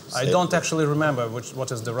 I don't actually remember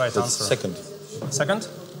what is the right answer. Second. Second?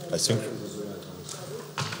 I think.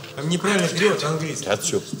 Там неправильно перевод английский.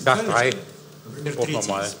 Tertius. Ja, 3. Например, Вот третий.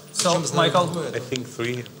 нормально. So, Michael? I think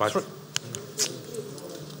 3, but...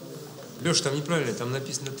 Леш, там неправильно, там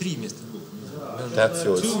написано 3 вместо 2.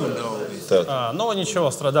 Tertius. Third. Ну, ничего,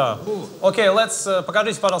 да. Окей,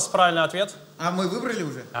 покажите, пожалуйста, правильный ответ. А мы выбрали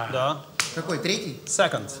уже? Да. Какой? Третий?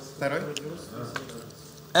 Second. Второй?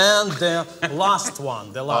 And the last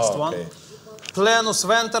one, Okay. Plenus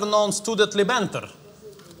venter non studet libenter.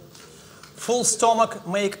 Full stomach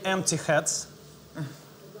make empty heads.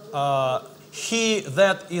 He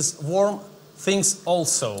that is warm thinks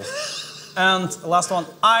also. And last one,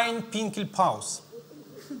 ein pinkel paus.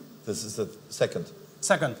 This is the second.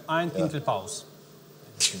 Second, ein pinkel paus.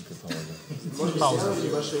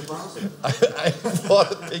 I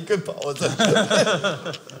thought Pinkelpause.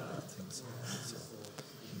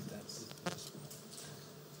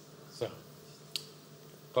 So.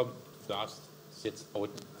 Komm, du darfst jetzt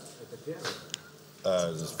unten.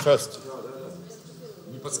 First.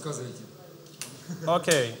 Не подсказывайте.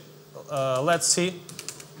 Okay, let's see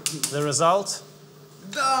the result.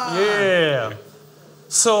 Yeah.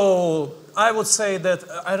 So I would say that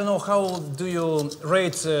I don't know how do you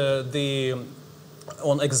rate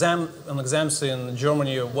on exams in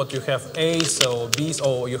Germany what you have A's or B's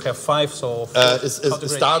or you have 5 so It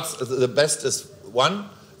starts the best is 1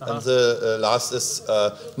 and the last is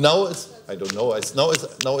now it's I don't know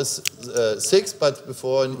now it's 6 but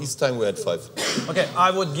before in East time we had 5. Okay,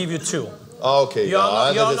 I would give you 2. Okay, You're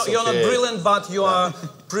not brilliant, but you are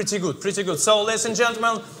pretty good. So, ladies and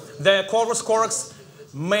gentlemen, the Corvus Corax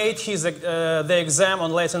made the exam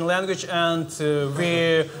on Latin language, and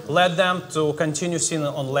we led them to continue singing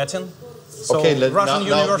on Latin. So, okay, Russian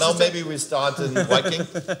University. now maybe we start in Viking,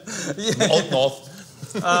 Old North.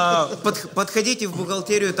 Подходите в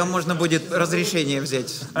бухгалтерию, там можно будет разрешение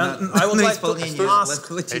взять на исполнение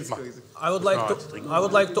латинского языка. I would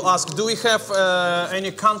like to ask, do we have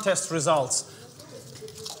any contest results?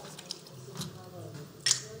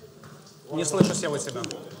 Не слышу, Сева, тебя.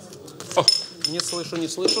 Не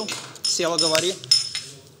слышу. Сева, говори.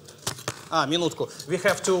 Минутку. We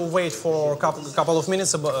have to wait for a couple of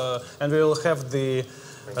minutes and we will have the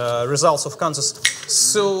results of Cantus.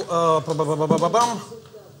 So,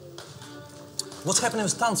 what's happening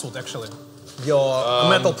with Tanzwood, actually? Your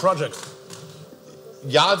metal project.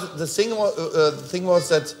 Yeah, the thing was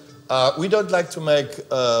that we don't like to make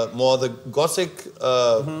more the gothic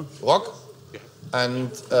rock,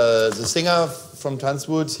 and the singer from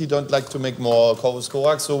Tanzwood, he don't like to make more Corvus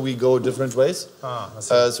Corax, so we go different ways.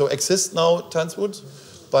 So exists now Tanzwood,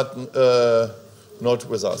 but not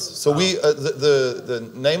with us. So we the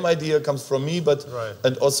name idea comes from me, but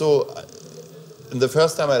and also in the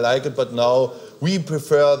first time I like it, but now we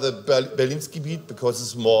prefer the Berlinski beat because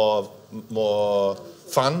it's more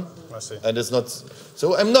fun, and it's not.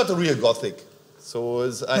 So I'm not a real gothic. So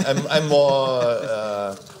I'm more.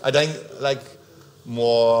 I like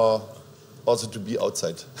more also to be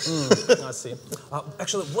outside. I see.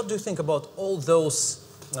 Actually, what do you think about all those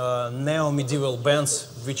neo-medieval bands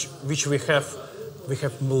which we have? We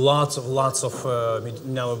have lots of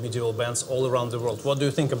neo-medieval bands all around the world. What do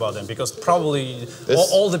you think about them? Because probably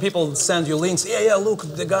all the people send you links. Yeah, look,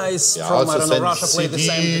 the guys from I don't know, Russia play the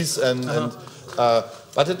same.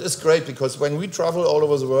 But it is great because when we travel all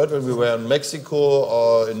over the world, when we were in Mexico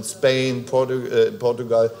or in Spain,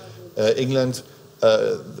 Portugal, England,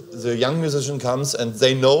 the young musician comes and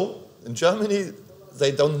they know. In Germany,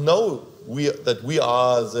 they don't know that we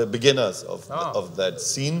are the beginners of that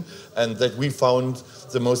scene and that we found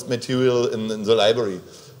the most material in the library.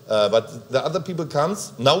 But the other people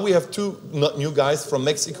comes. Now we have 2 new guys from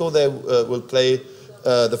Mexico. They will play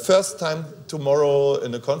the first time tomorrow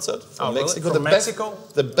in a concert from Mexico. Really? From Mexico?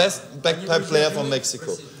 The best bagpipe player from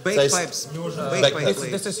Mexico. Bagpipes.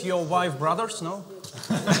 This is your wife, brothers, no?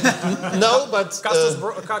 No, but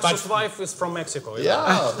Castus' wife is from Mexico.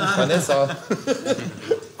 Yeah, Vanessa.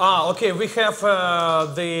 Okay, we have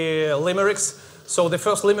the limericks. So the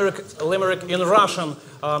first limerick in Russian,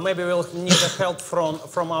 maybe we'll need help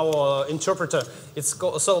from our interpreter.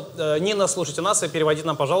 Нина, слушайте нас и переводите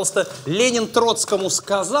нам, пожалуйста. Ленин Троцкому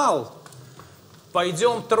сказал: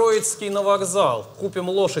 пойдем Троицкий на вокзал, купим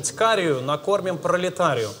лошадь карию, накормим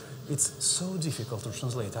пролетарию. It's so difficult to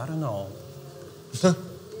translate, I don't know. He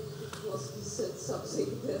said something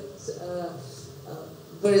that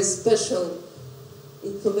very special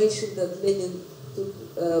information that Lenin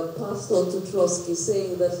passed on to Trotsky,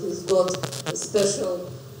 saying that he's got a special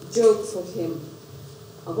joke for him.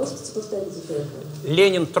 А можете повторить это?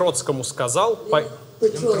 Ленин Троцкому сказал...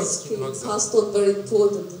 Trotsky passed on very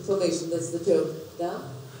important information, that's the joke, да?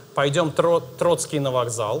 Пойдем Троцкий на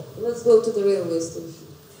вокзал. Let's go to the railway station.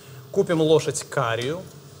 Купим лошадь карию.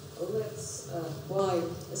 Let's buy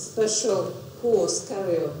a special horse,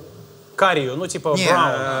 carrier. Карию, ну типа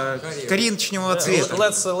brown. Коричневого цвета.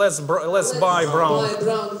 Let's buy brown. Buy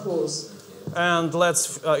brown horse. And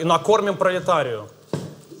накормим пролетарию.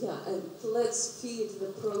 Yeah, and let's feed the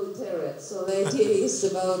proletariat. So the idea is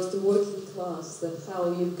about the working class, that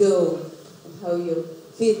how you go and how you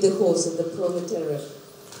feed the horse and the proletariat.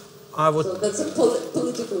 So that's a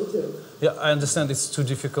political joke. Yeah, I understand it's too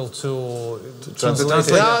difficult to translate.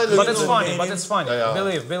 But it's funny.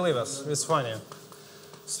 Yeah. Believe us, it's funny.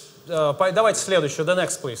 Давайте следующую. The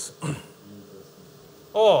next, please.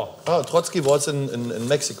 Trotsky was in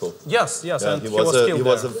Mexico. Yes, yeah, and he was killed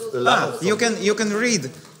there. You can read.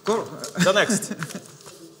 The next.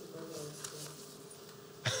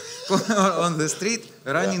 On the street,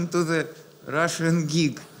 running to the Russian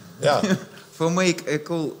gig. Yeah. For make a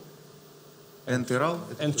cool enteral.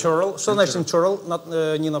 Что значит enteral?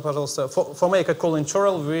 Нина, пожалуйста. For make a cool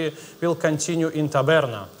enteral, we will continue in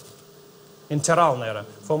taberna. Enteral, наверное.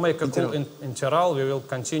 For make a cool enteral, we will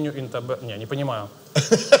continue in taberna. Не понимаю.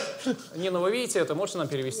 Нина, вы видите это? Можете нам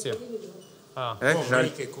перевести?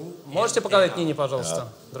 Можете показать Нине, пожалуйста,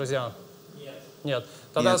 друзья? Нет.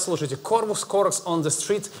 Тогда слушайте. Corvus Corax on the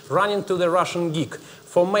street, running to the Russian gig.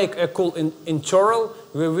 For make a cool enteral,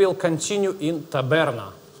 we will continue in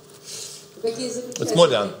taberna. It's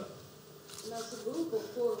modern.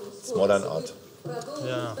 It's modern art.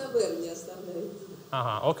 Yeah.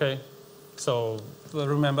 Okay. So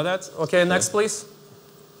remember that. Okay, next, please.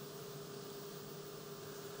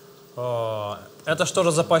 Это что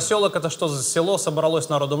же за поселок, это что за село, собралось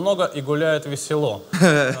народу много и гуляет весело.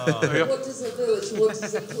 What is a village? What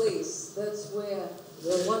is a place? That's where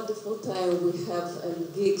the wonderful time we have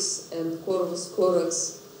and gigs and Corvus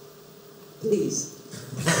Corax. Please.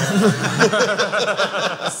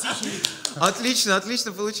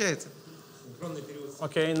 Отлично получается.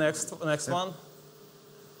 Okay, next one.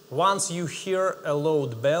 Once you hear a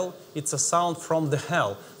loud bell, it's a sound from the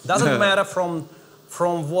hell. Doesn't matter from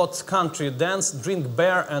what country you dance, drink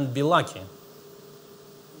beer and be lucky.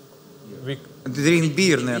 Drink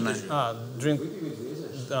beer, наверное. Drink...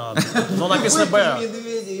 Ну, написано beer.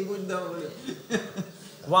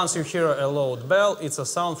 Once you hear a loud bell, it's a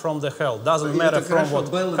sound from the hell. Doesn't matter from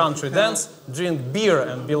what country you dance, drink beer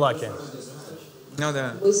and be lucky. Ну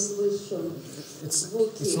да.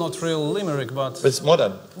 It's not real limerick, but... It's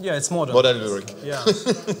modern. Yeah, it's modern. Modern lyric. Yeah.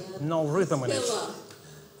 No rhythm in it.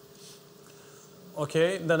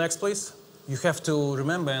 Okay, the next, please. You have to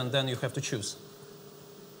remember and then you have to choose.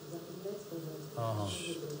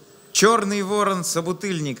 Черный ворон,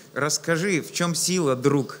 собутыльник, расскажи, в чем сила,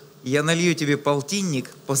 друг? Я налью тебе полтинник,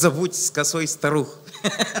 позабудь с косой старух.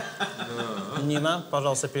 Нина,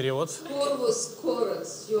 пожалуйста, перевод. Corvus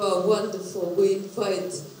Corax, you are wonderful. We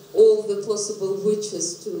invite all the possible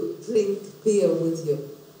witches to drink beer with you.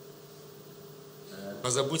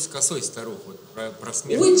 Позабудь с косой старух, вот про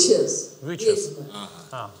смерть. Witches. Witches.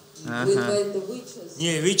 We invite the witches.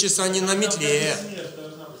 Не, witches они на метле.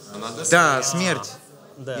 Да, смерть.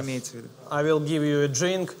 Имеется в виду. I will give you a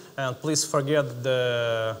drink and please forget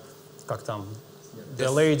the... Как там? The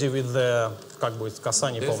lady with the... Как будет?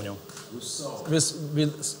 Коса, не помню.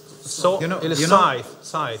 With so, или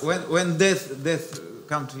scythe. When death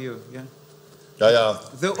come to you, yeah? Yeah.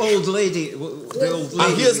 The old lady.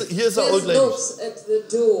 Here's the old lady. At the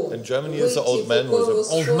door. In Germany, it's the old man.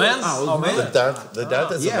 Old man? The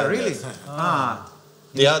dad is a man. Really?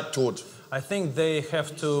 They are tot. I think they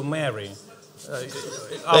have to marry.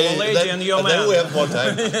 Our lady and your man. Then we have more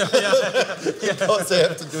time. Because they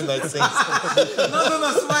have to do nice things.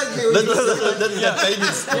 Then we have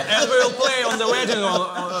babies. And we will play on the wedding.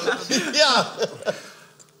 Yeah.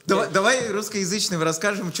 Давай русскоязычным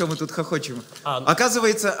расскажем, что мы тут хохочем.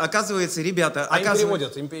 Оказывается, ребята... Они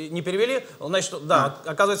переводят, не перевели? Значит, да,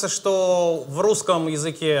 оказывается, что в русском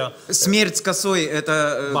языке... Смерть с косой —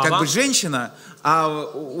 это как бы женщина, а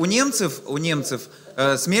у немцев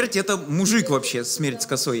смерть — это мужик вообще, смерть с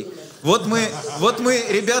косой. Вот мы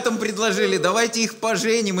ребятам предложили, давайте их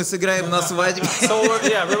поженим и сыграем на свадьбе. So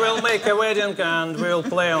yeah, we will make a wedding and we will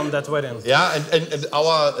play on that wedding. Yeah, and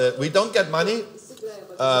our we don't get money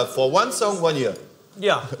for one song 1 year.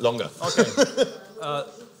 Yeah. Longer. Okay.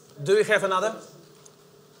 Do you have another?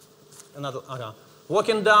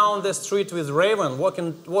 Walking down the street with Raven,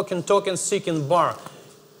 walking, talking, seeking bar.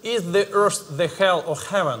 Is the earth the hell or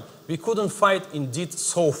heaven? We couldn't fight indeed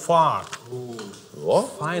so far. What?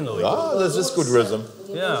 Finally. Yeah, this is good rhythm.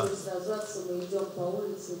 Yeah.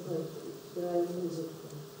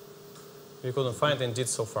 We couldn't find indeed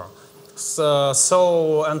so far.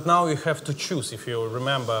 So and now you have to choose if you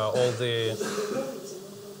remember all the.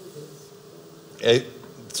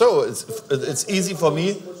 So it's easy for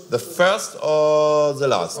me. The first or the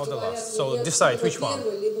last? Or the last. So decide which one.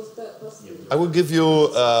 I will give you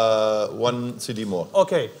one CD more.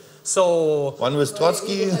 Okay. So one with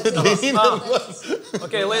Trotsky.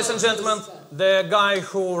 Okay, ladies and gentlemen, the guy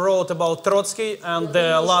who wrote about Trotsky and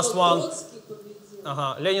the last one.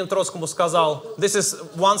 Ленин Троцкому сказал, this is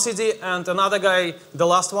one CD, and another guy, the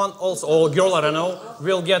last one also, or girl, I don't know,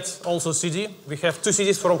 will get also CD. We have 2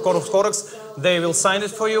 CDs from Corvus Corax. They will sign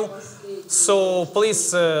it for you. So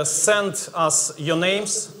please send us your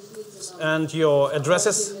names and your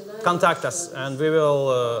addresses, contact us, and we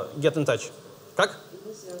will get in touch. Как?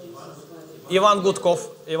 Иван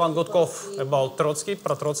Гудков about Троцкий,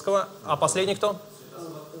 про Троцкого. А последний кто?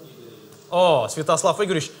 Oh, Святослав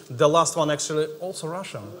Игоревич, the last one actually also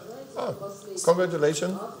Russian. Oh,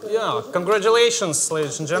 congratulations. Yeah, congratulations,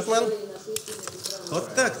 ladies and gentlemen. Вот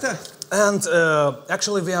так. And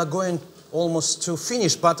actually we are going almost to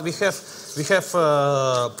finish, but we have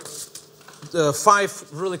 5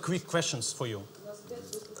 really quick questions for you.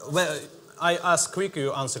 Well, I ask quick,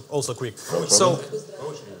 you answer also quick. So,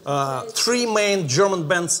 3 main German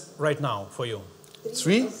bands right now for you.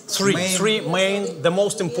 3? 3 main, the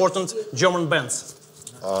most important German bands.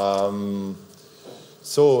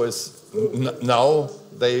 So it's now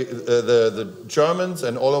the Germans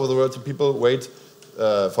and all over the world, the people wait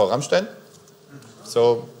for Rammstein.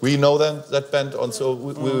 So we know them, that band, and so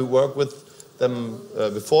we work with them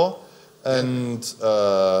before, and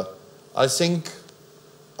I think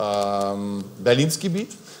Berlinski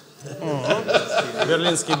Beat.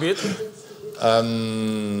 Berlinski Beat.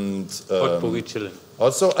 And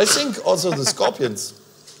also, I think also the Scorpions.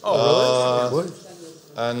 Oh, really?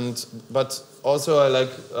 But also I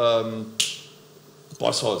like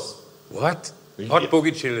Bosch House. What? Hot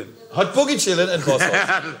Boogie Chillin'. Hot Boogie Chillin' and Bosch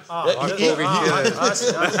House. Hot Boogie Chillin'.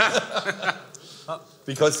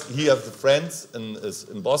 Because he has the friends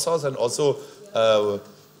in Bosch House, and also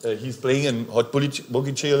he's playing in Hot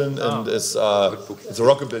Boogie Chillin', and it's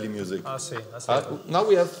rockabilly music. I see. Now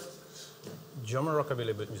we have German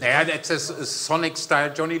rockabilly music. Yeah, that's a Sonic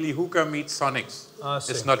style. Johnny Lee Hooker meets Sonics.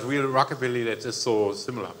 It's not real rockabilly. That is so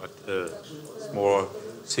similar, but it's more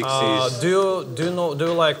 60s. Do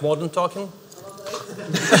you like modern talking?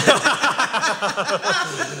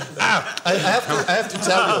 I have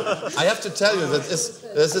to tell you that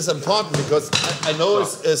this is important, because I know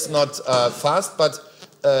it's not fast, but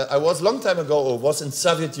I was a long time ago, was in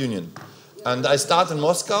Soviet Union, and I start in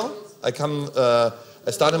Moscow. I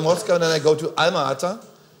start in Moscow, and then I go to Alma-Ata,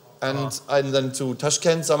 and then to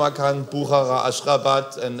Tashkent, Samarkand, Bukhara,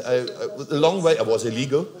 Ashgabat, and a long way. I was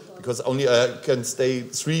illegal, because only I can stay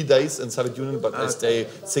 3 days in Soviet Union, but I stay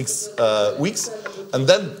 6 weeks. And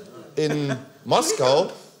then in Moscow,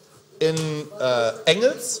 in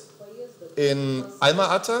Engels, in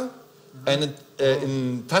Alma-Ata, and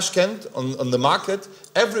in Tashkent, on the market,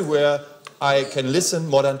 everywhere I can listen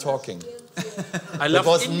modern talking. I love it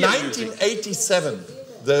was Indian 1987.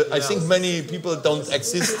 I think many people don't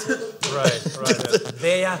exist. Right.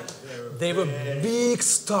 They were big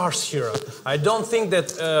stars here. I don't think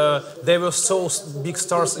that they were so big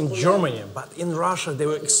stars in Germany, but in Russia they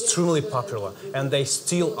were extremely popular, and they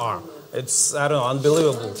still are. It's, I don't know,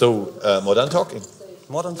 unbelievable. So, modern talking.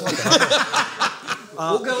 Modern talking.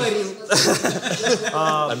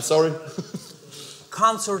 I'm sorry.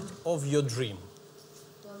 Concert of your dream.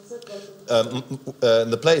 In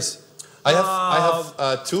the place. I have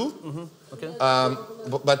 2. Okay.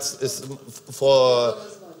 But it's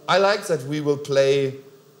I like that we will play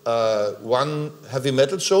one heavy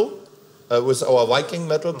metal show, with our Viking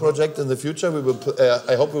metal project in the future. We will.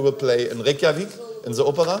 I hope we will play in Reykjavik in the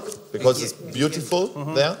opera because it's beautiful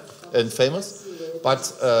there and famous.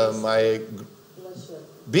 But my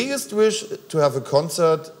biggest wish to have a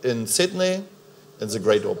concert in Sydney in the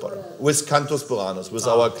Great Opera with Cantus Buranus, with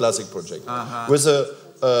our classic project, with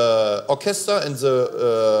the orchestra and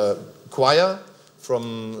the choir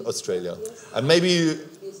from Australia, and maybe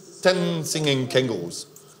 10 singing kangaroos.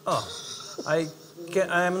 Oh, I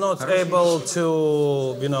am not able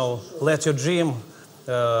to, let your dream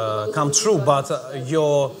come true, but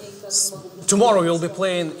tomorrow you'll be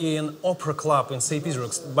playing in Opera Club in St.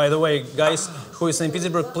 Petersburg. By the way, guys, who is in St.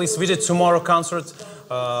 Petersburg, please visit tomorrow concert.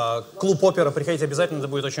 Клуб опера, приходите обязательно, это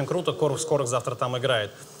будет очень круто. Corvus Corax завтра там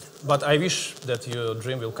играет. But I wish that your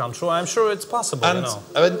dream will come true. I'm sure it's possible,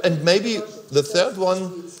 And maybe the third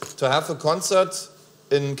one, to have a concert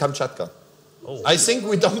in Kamchatka. Oh. I think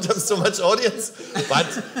we don't have so much audience, but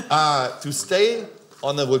to stay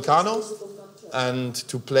on a volcano and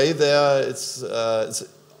to play there, it's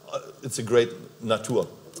a great nature.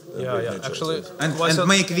 Yeah. Actually, and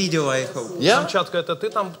make video, I hope. Yeah. Камчатка, это ты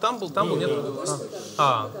там был, нет?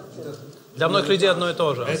 Для многих людей одно и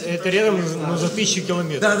то же. Это рядом, но за 1000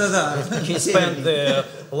 километров. Да. He spent the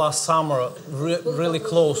last summer really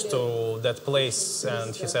close to that place,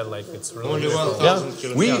 and he said like it's really beautiful. Yeah,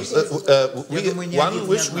 one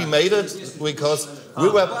wish we made it because we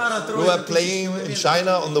were playing in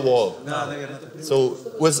China on the wall. So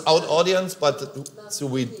without audience, but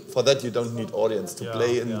for that you don't need audience to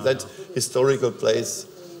play in that historical place.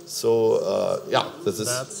 So this is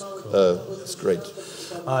it's great.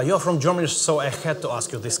 You're from Germany, so I had to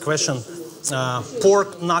ask you this question.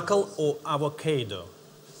 Pork knuckle or avocado?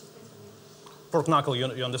 Pork knuckle,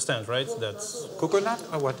 you understand, right? That's coconut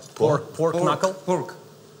or what? Pork knuckle?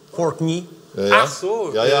 Pork knee? Yeah.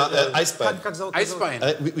 So. Eisbein. Как зовут? Eisbein.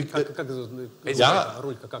 Как зовут?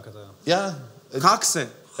 Рулька, как это? Yeah. Haxe.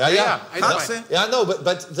 Haxe. Yeah, no,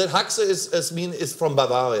 but the Haxe is from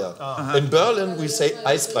Bavaria. In Berlin, we say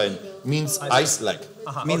Eisbein, means ice leg.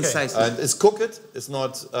 Means ice. And it's cooked. It's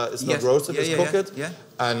not roasted. It's cooked. Yeah.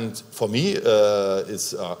 And for me,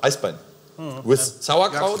 it's Eisbein with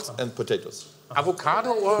sauerkraut and potatoes.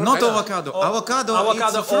 Avocado or? Not avocado. Avocado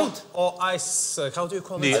is a fruit. Or ice, how do you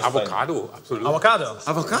call it? Nee, avocado, absolutely. Avocado.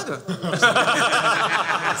 Avocado?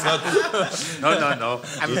 No.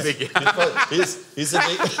 I'm a big. He's a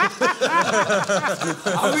big.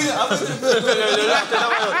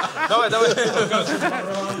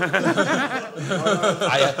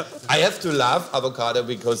 I have to laugh avocado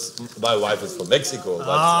because my wife is from Mexico.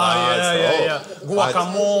 But,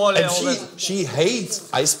 Guacamole. And she hates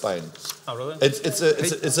Eisbein. Oh, really? It's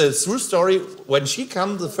a true story. When she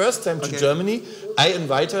comes the first time to Germany, I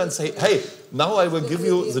invite her and say, hey, now I will give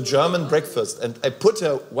you the German breakfast. And I put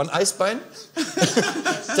her one Eisbein,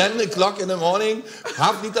 10 o'clock in the morning,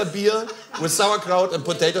 half-liter beer with sauerkraut and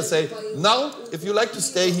potatoes. Say, now, if you like to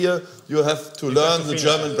stay here, you have to learn the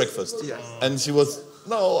German breakfast. Yeah. And she was,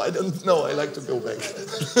 no, I don't know. I like to go back.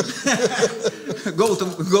 Go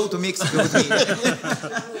to Mexico with me.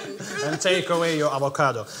 And take away your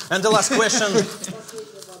avocado. And the last question,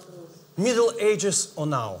 Middle Ages or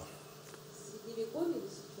now?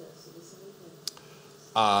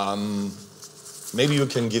 Maybe you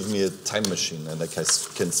can give me a time machine and I can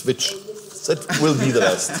switch. That will be the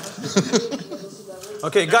best.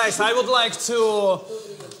 Okay, guys, I would like to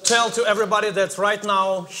tell to everybody that right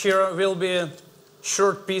now here will be a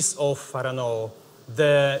short piece of, I don't know,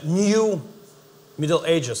 the new Middle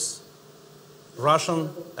Ages, Russian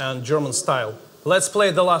and German style. Let's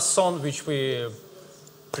play the last song which we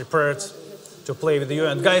prepared to play with you.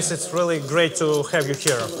 And guys, it's really great to have you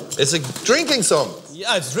here. It's a drinking song.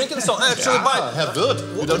 Yeah, it's a drinking song. Actually, Herr Wirt,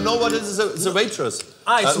 you don't know what it is, the waitress.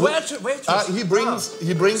 It's waitress. He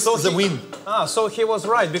brings the wine. So he was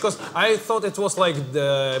right, because I thought it was like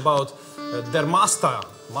about their master.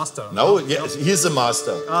 No, yes, he's the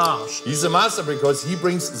master. He's the master because he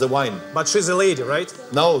brings the wine. But she's a lady, right?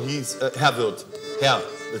 No, he's Herr Wirt. Herr,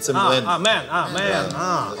 it's a man. Man.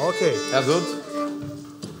 Okay. Herr Wirt.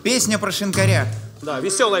 Песня про шинкаря. Да,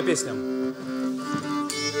 веселая песня.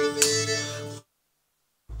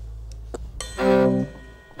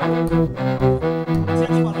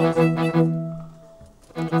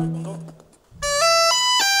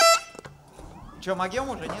 Че, могем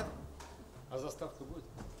уже, нет? А заставка будет?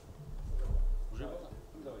 Уже была?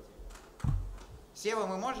 Давайте. Сева,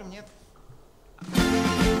 мы можем, нет?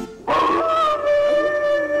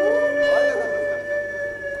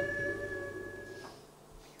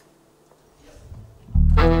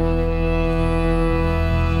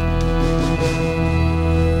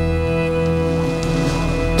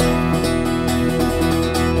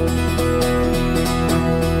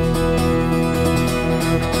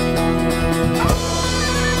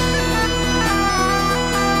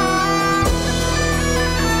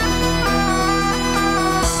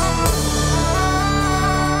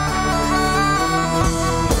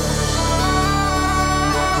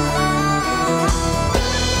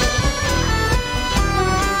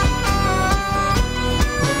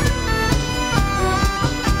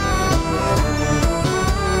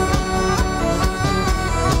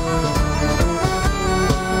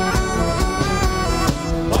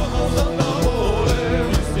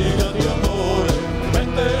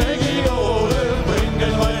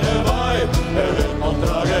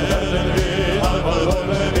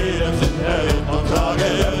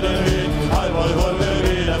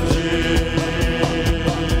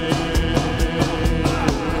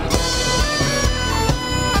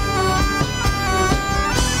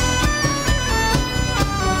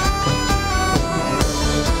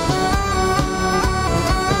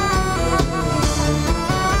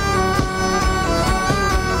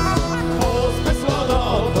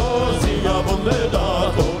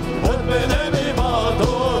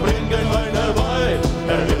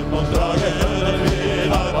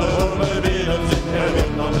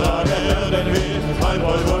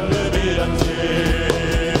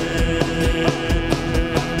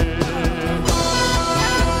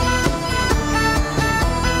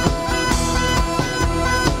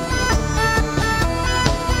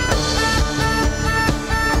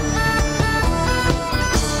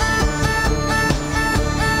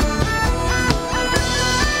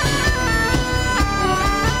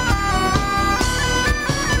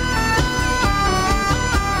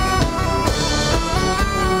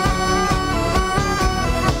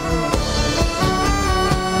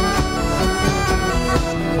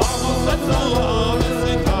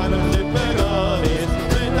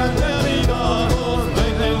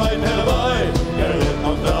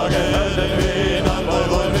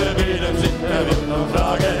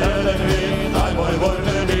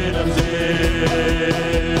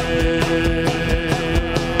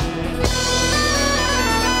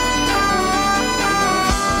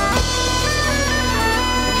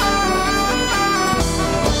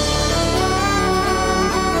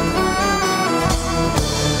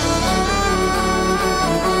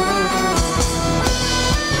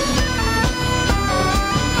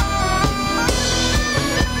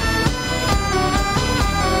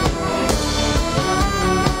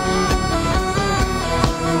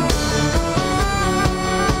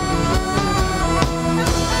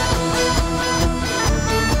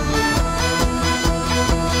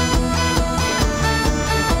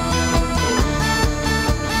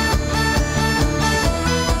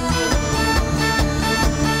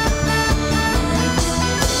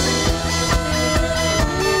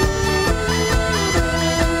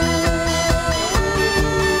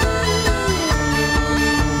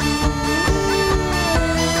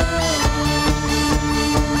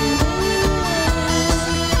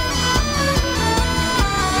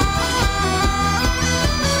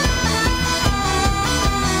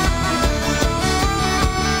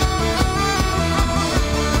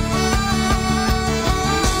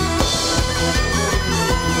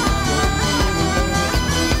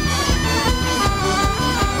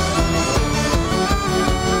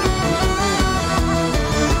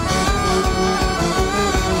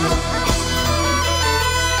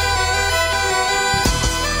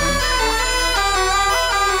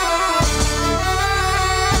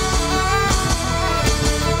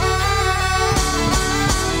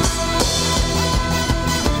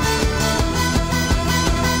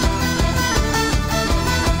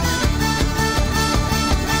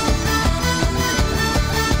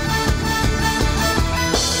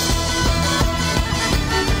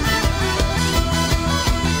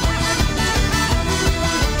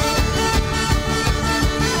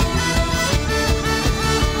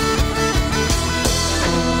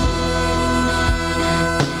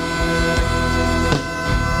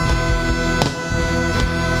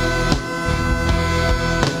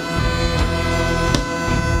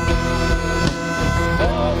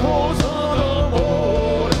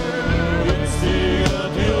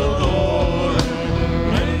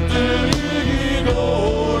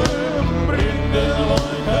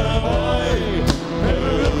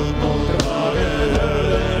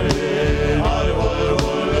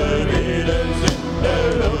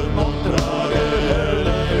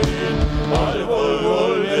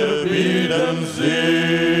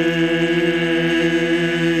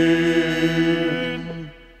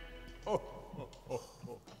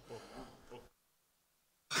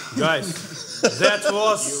 Guys, that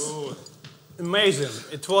was amazing.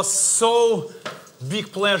 It was so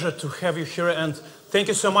big pleasure to have you here, and thank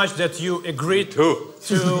you so much that you agreed to,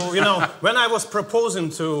 you know, when I was proposing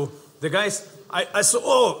to the guys, I saw,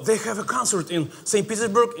 oh, they have a concert in St.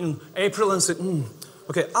 Petersburg in April, and said,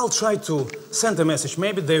 okay, I'll try to send a message.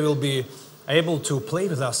 Maybe they will be able to play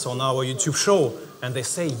with us on our YouTube show. And they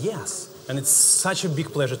say yes. And it's such a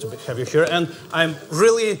big pleasure to have you here. And I'm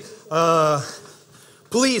really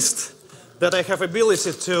pleased that I have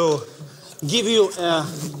ability to give you a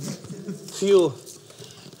few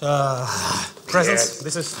presents.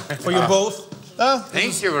 This is for you both.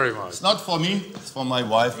 Thank you very much. It's not for me, it's for my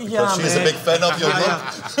wife, because she's a big fan of your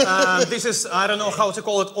book. This is, I don't know how to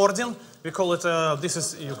call it, orden. We call it, this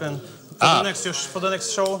is, you can, for the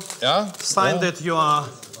next show, sign that you are...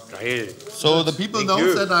 So the people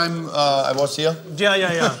know that I was here?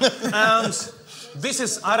 Yeah. And this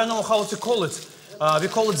is, I don't know how to call it. We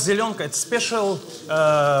call it Zelyonka. It's special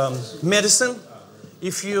medicine.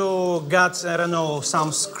 If you got, I don't know,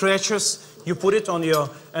 some scratches, you put it on your,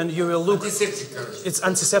 and you will look... Antiseptic. It's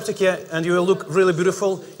antiseptic, yeah, and you will look really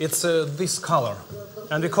beautiful. It's this color.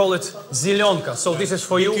 And we call it Zelyonka. So this is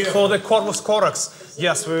for you, for the Corvus Corax.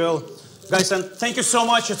 Yes, we will. Guys, and thank you so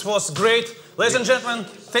much. It was great. Ladies and gentlemen,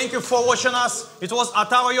 thank you for watching us. It was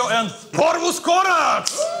Otava and Vorvus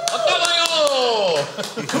Corax! Otava!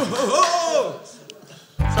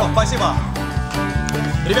 Все, спасибо.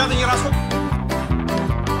 Ребята, не расходитесь.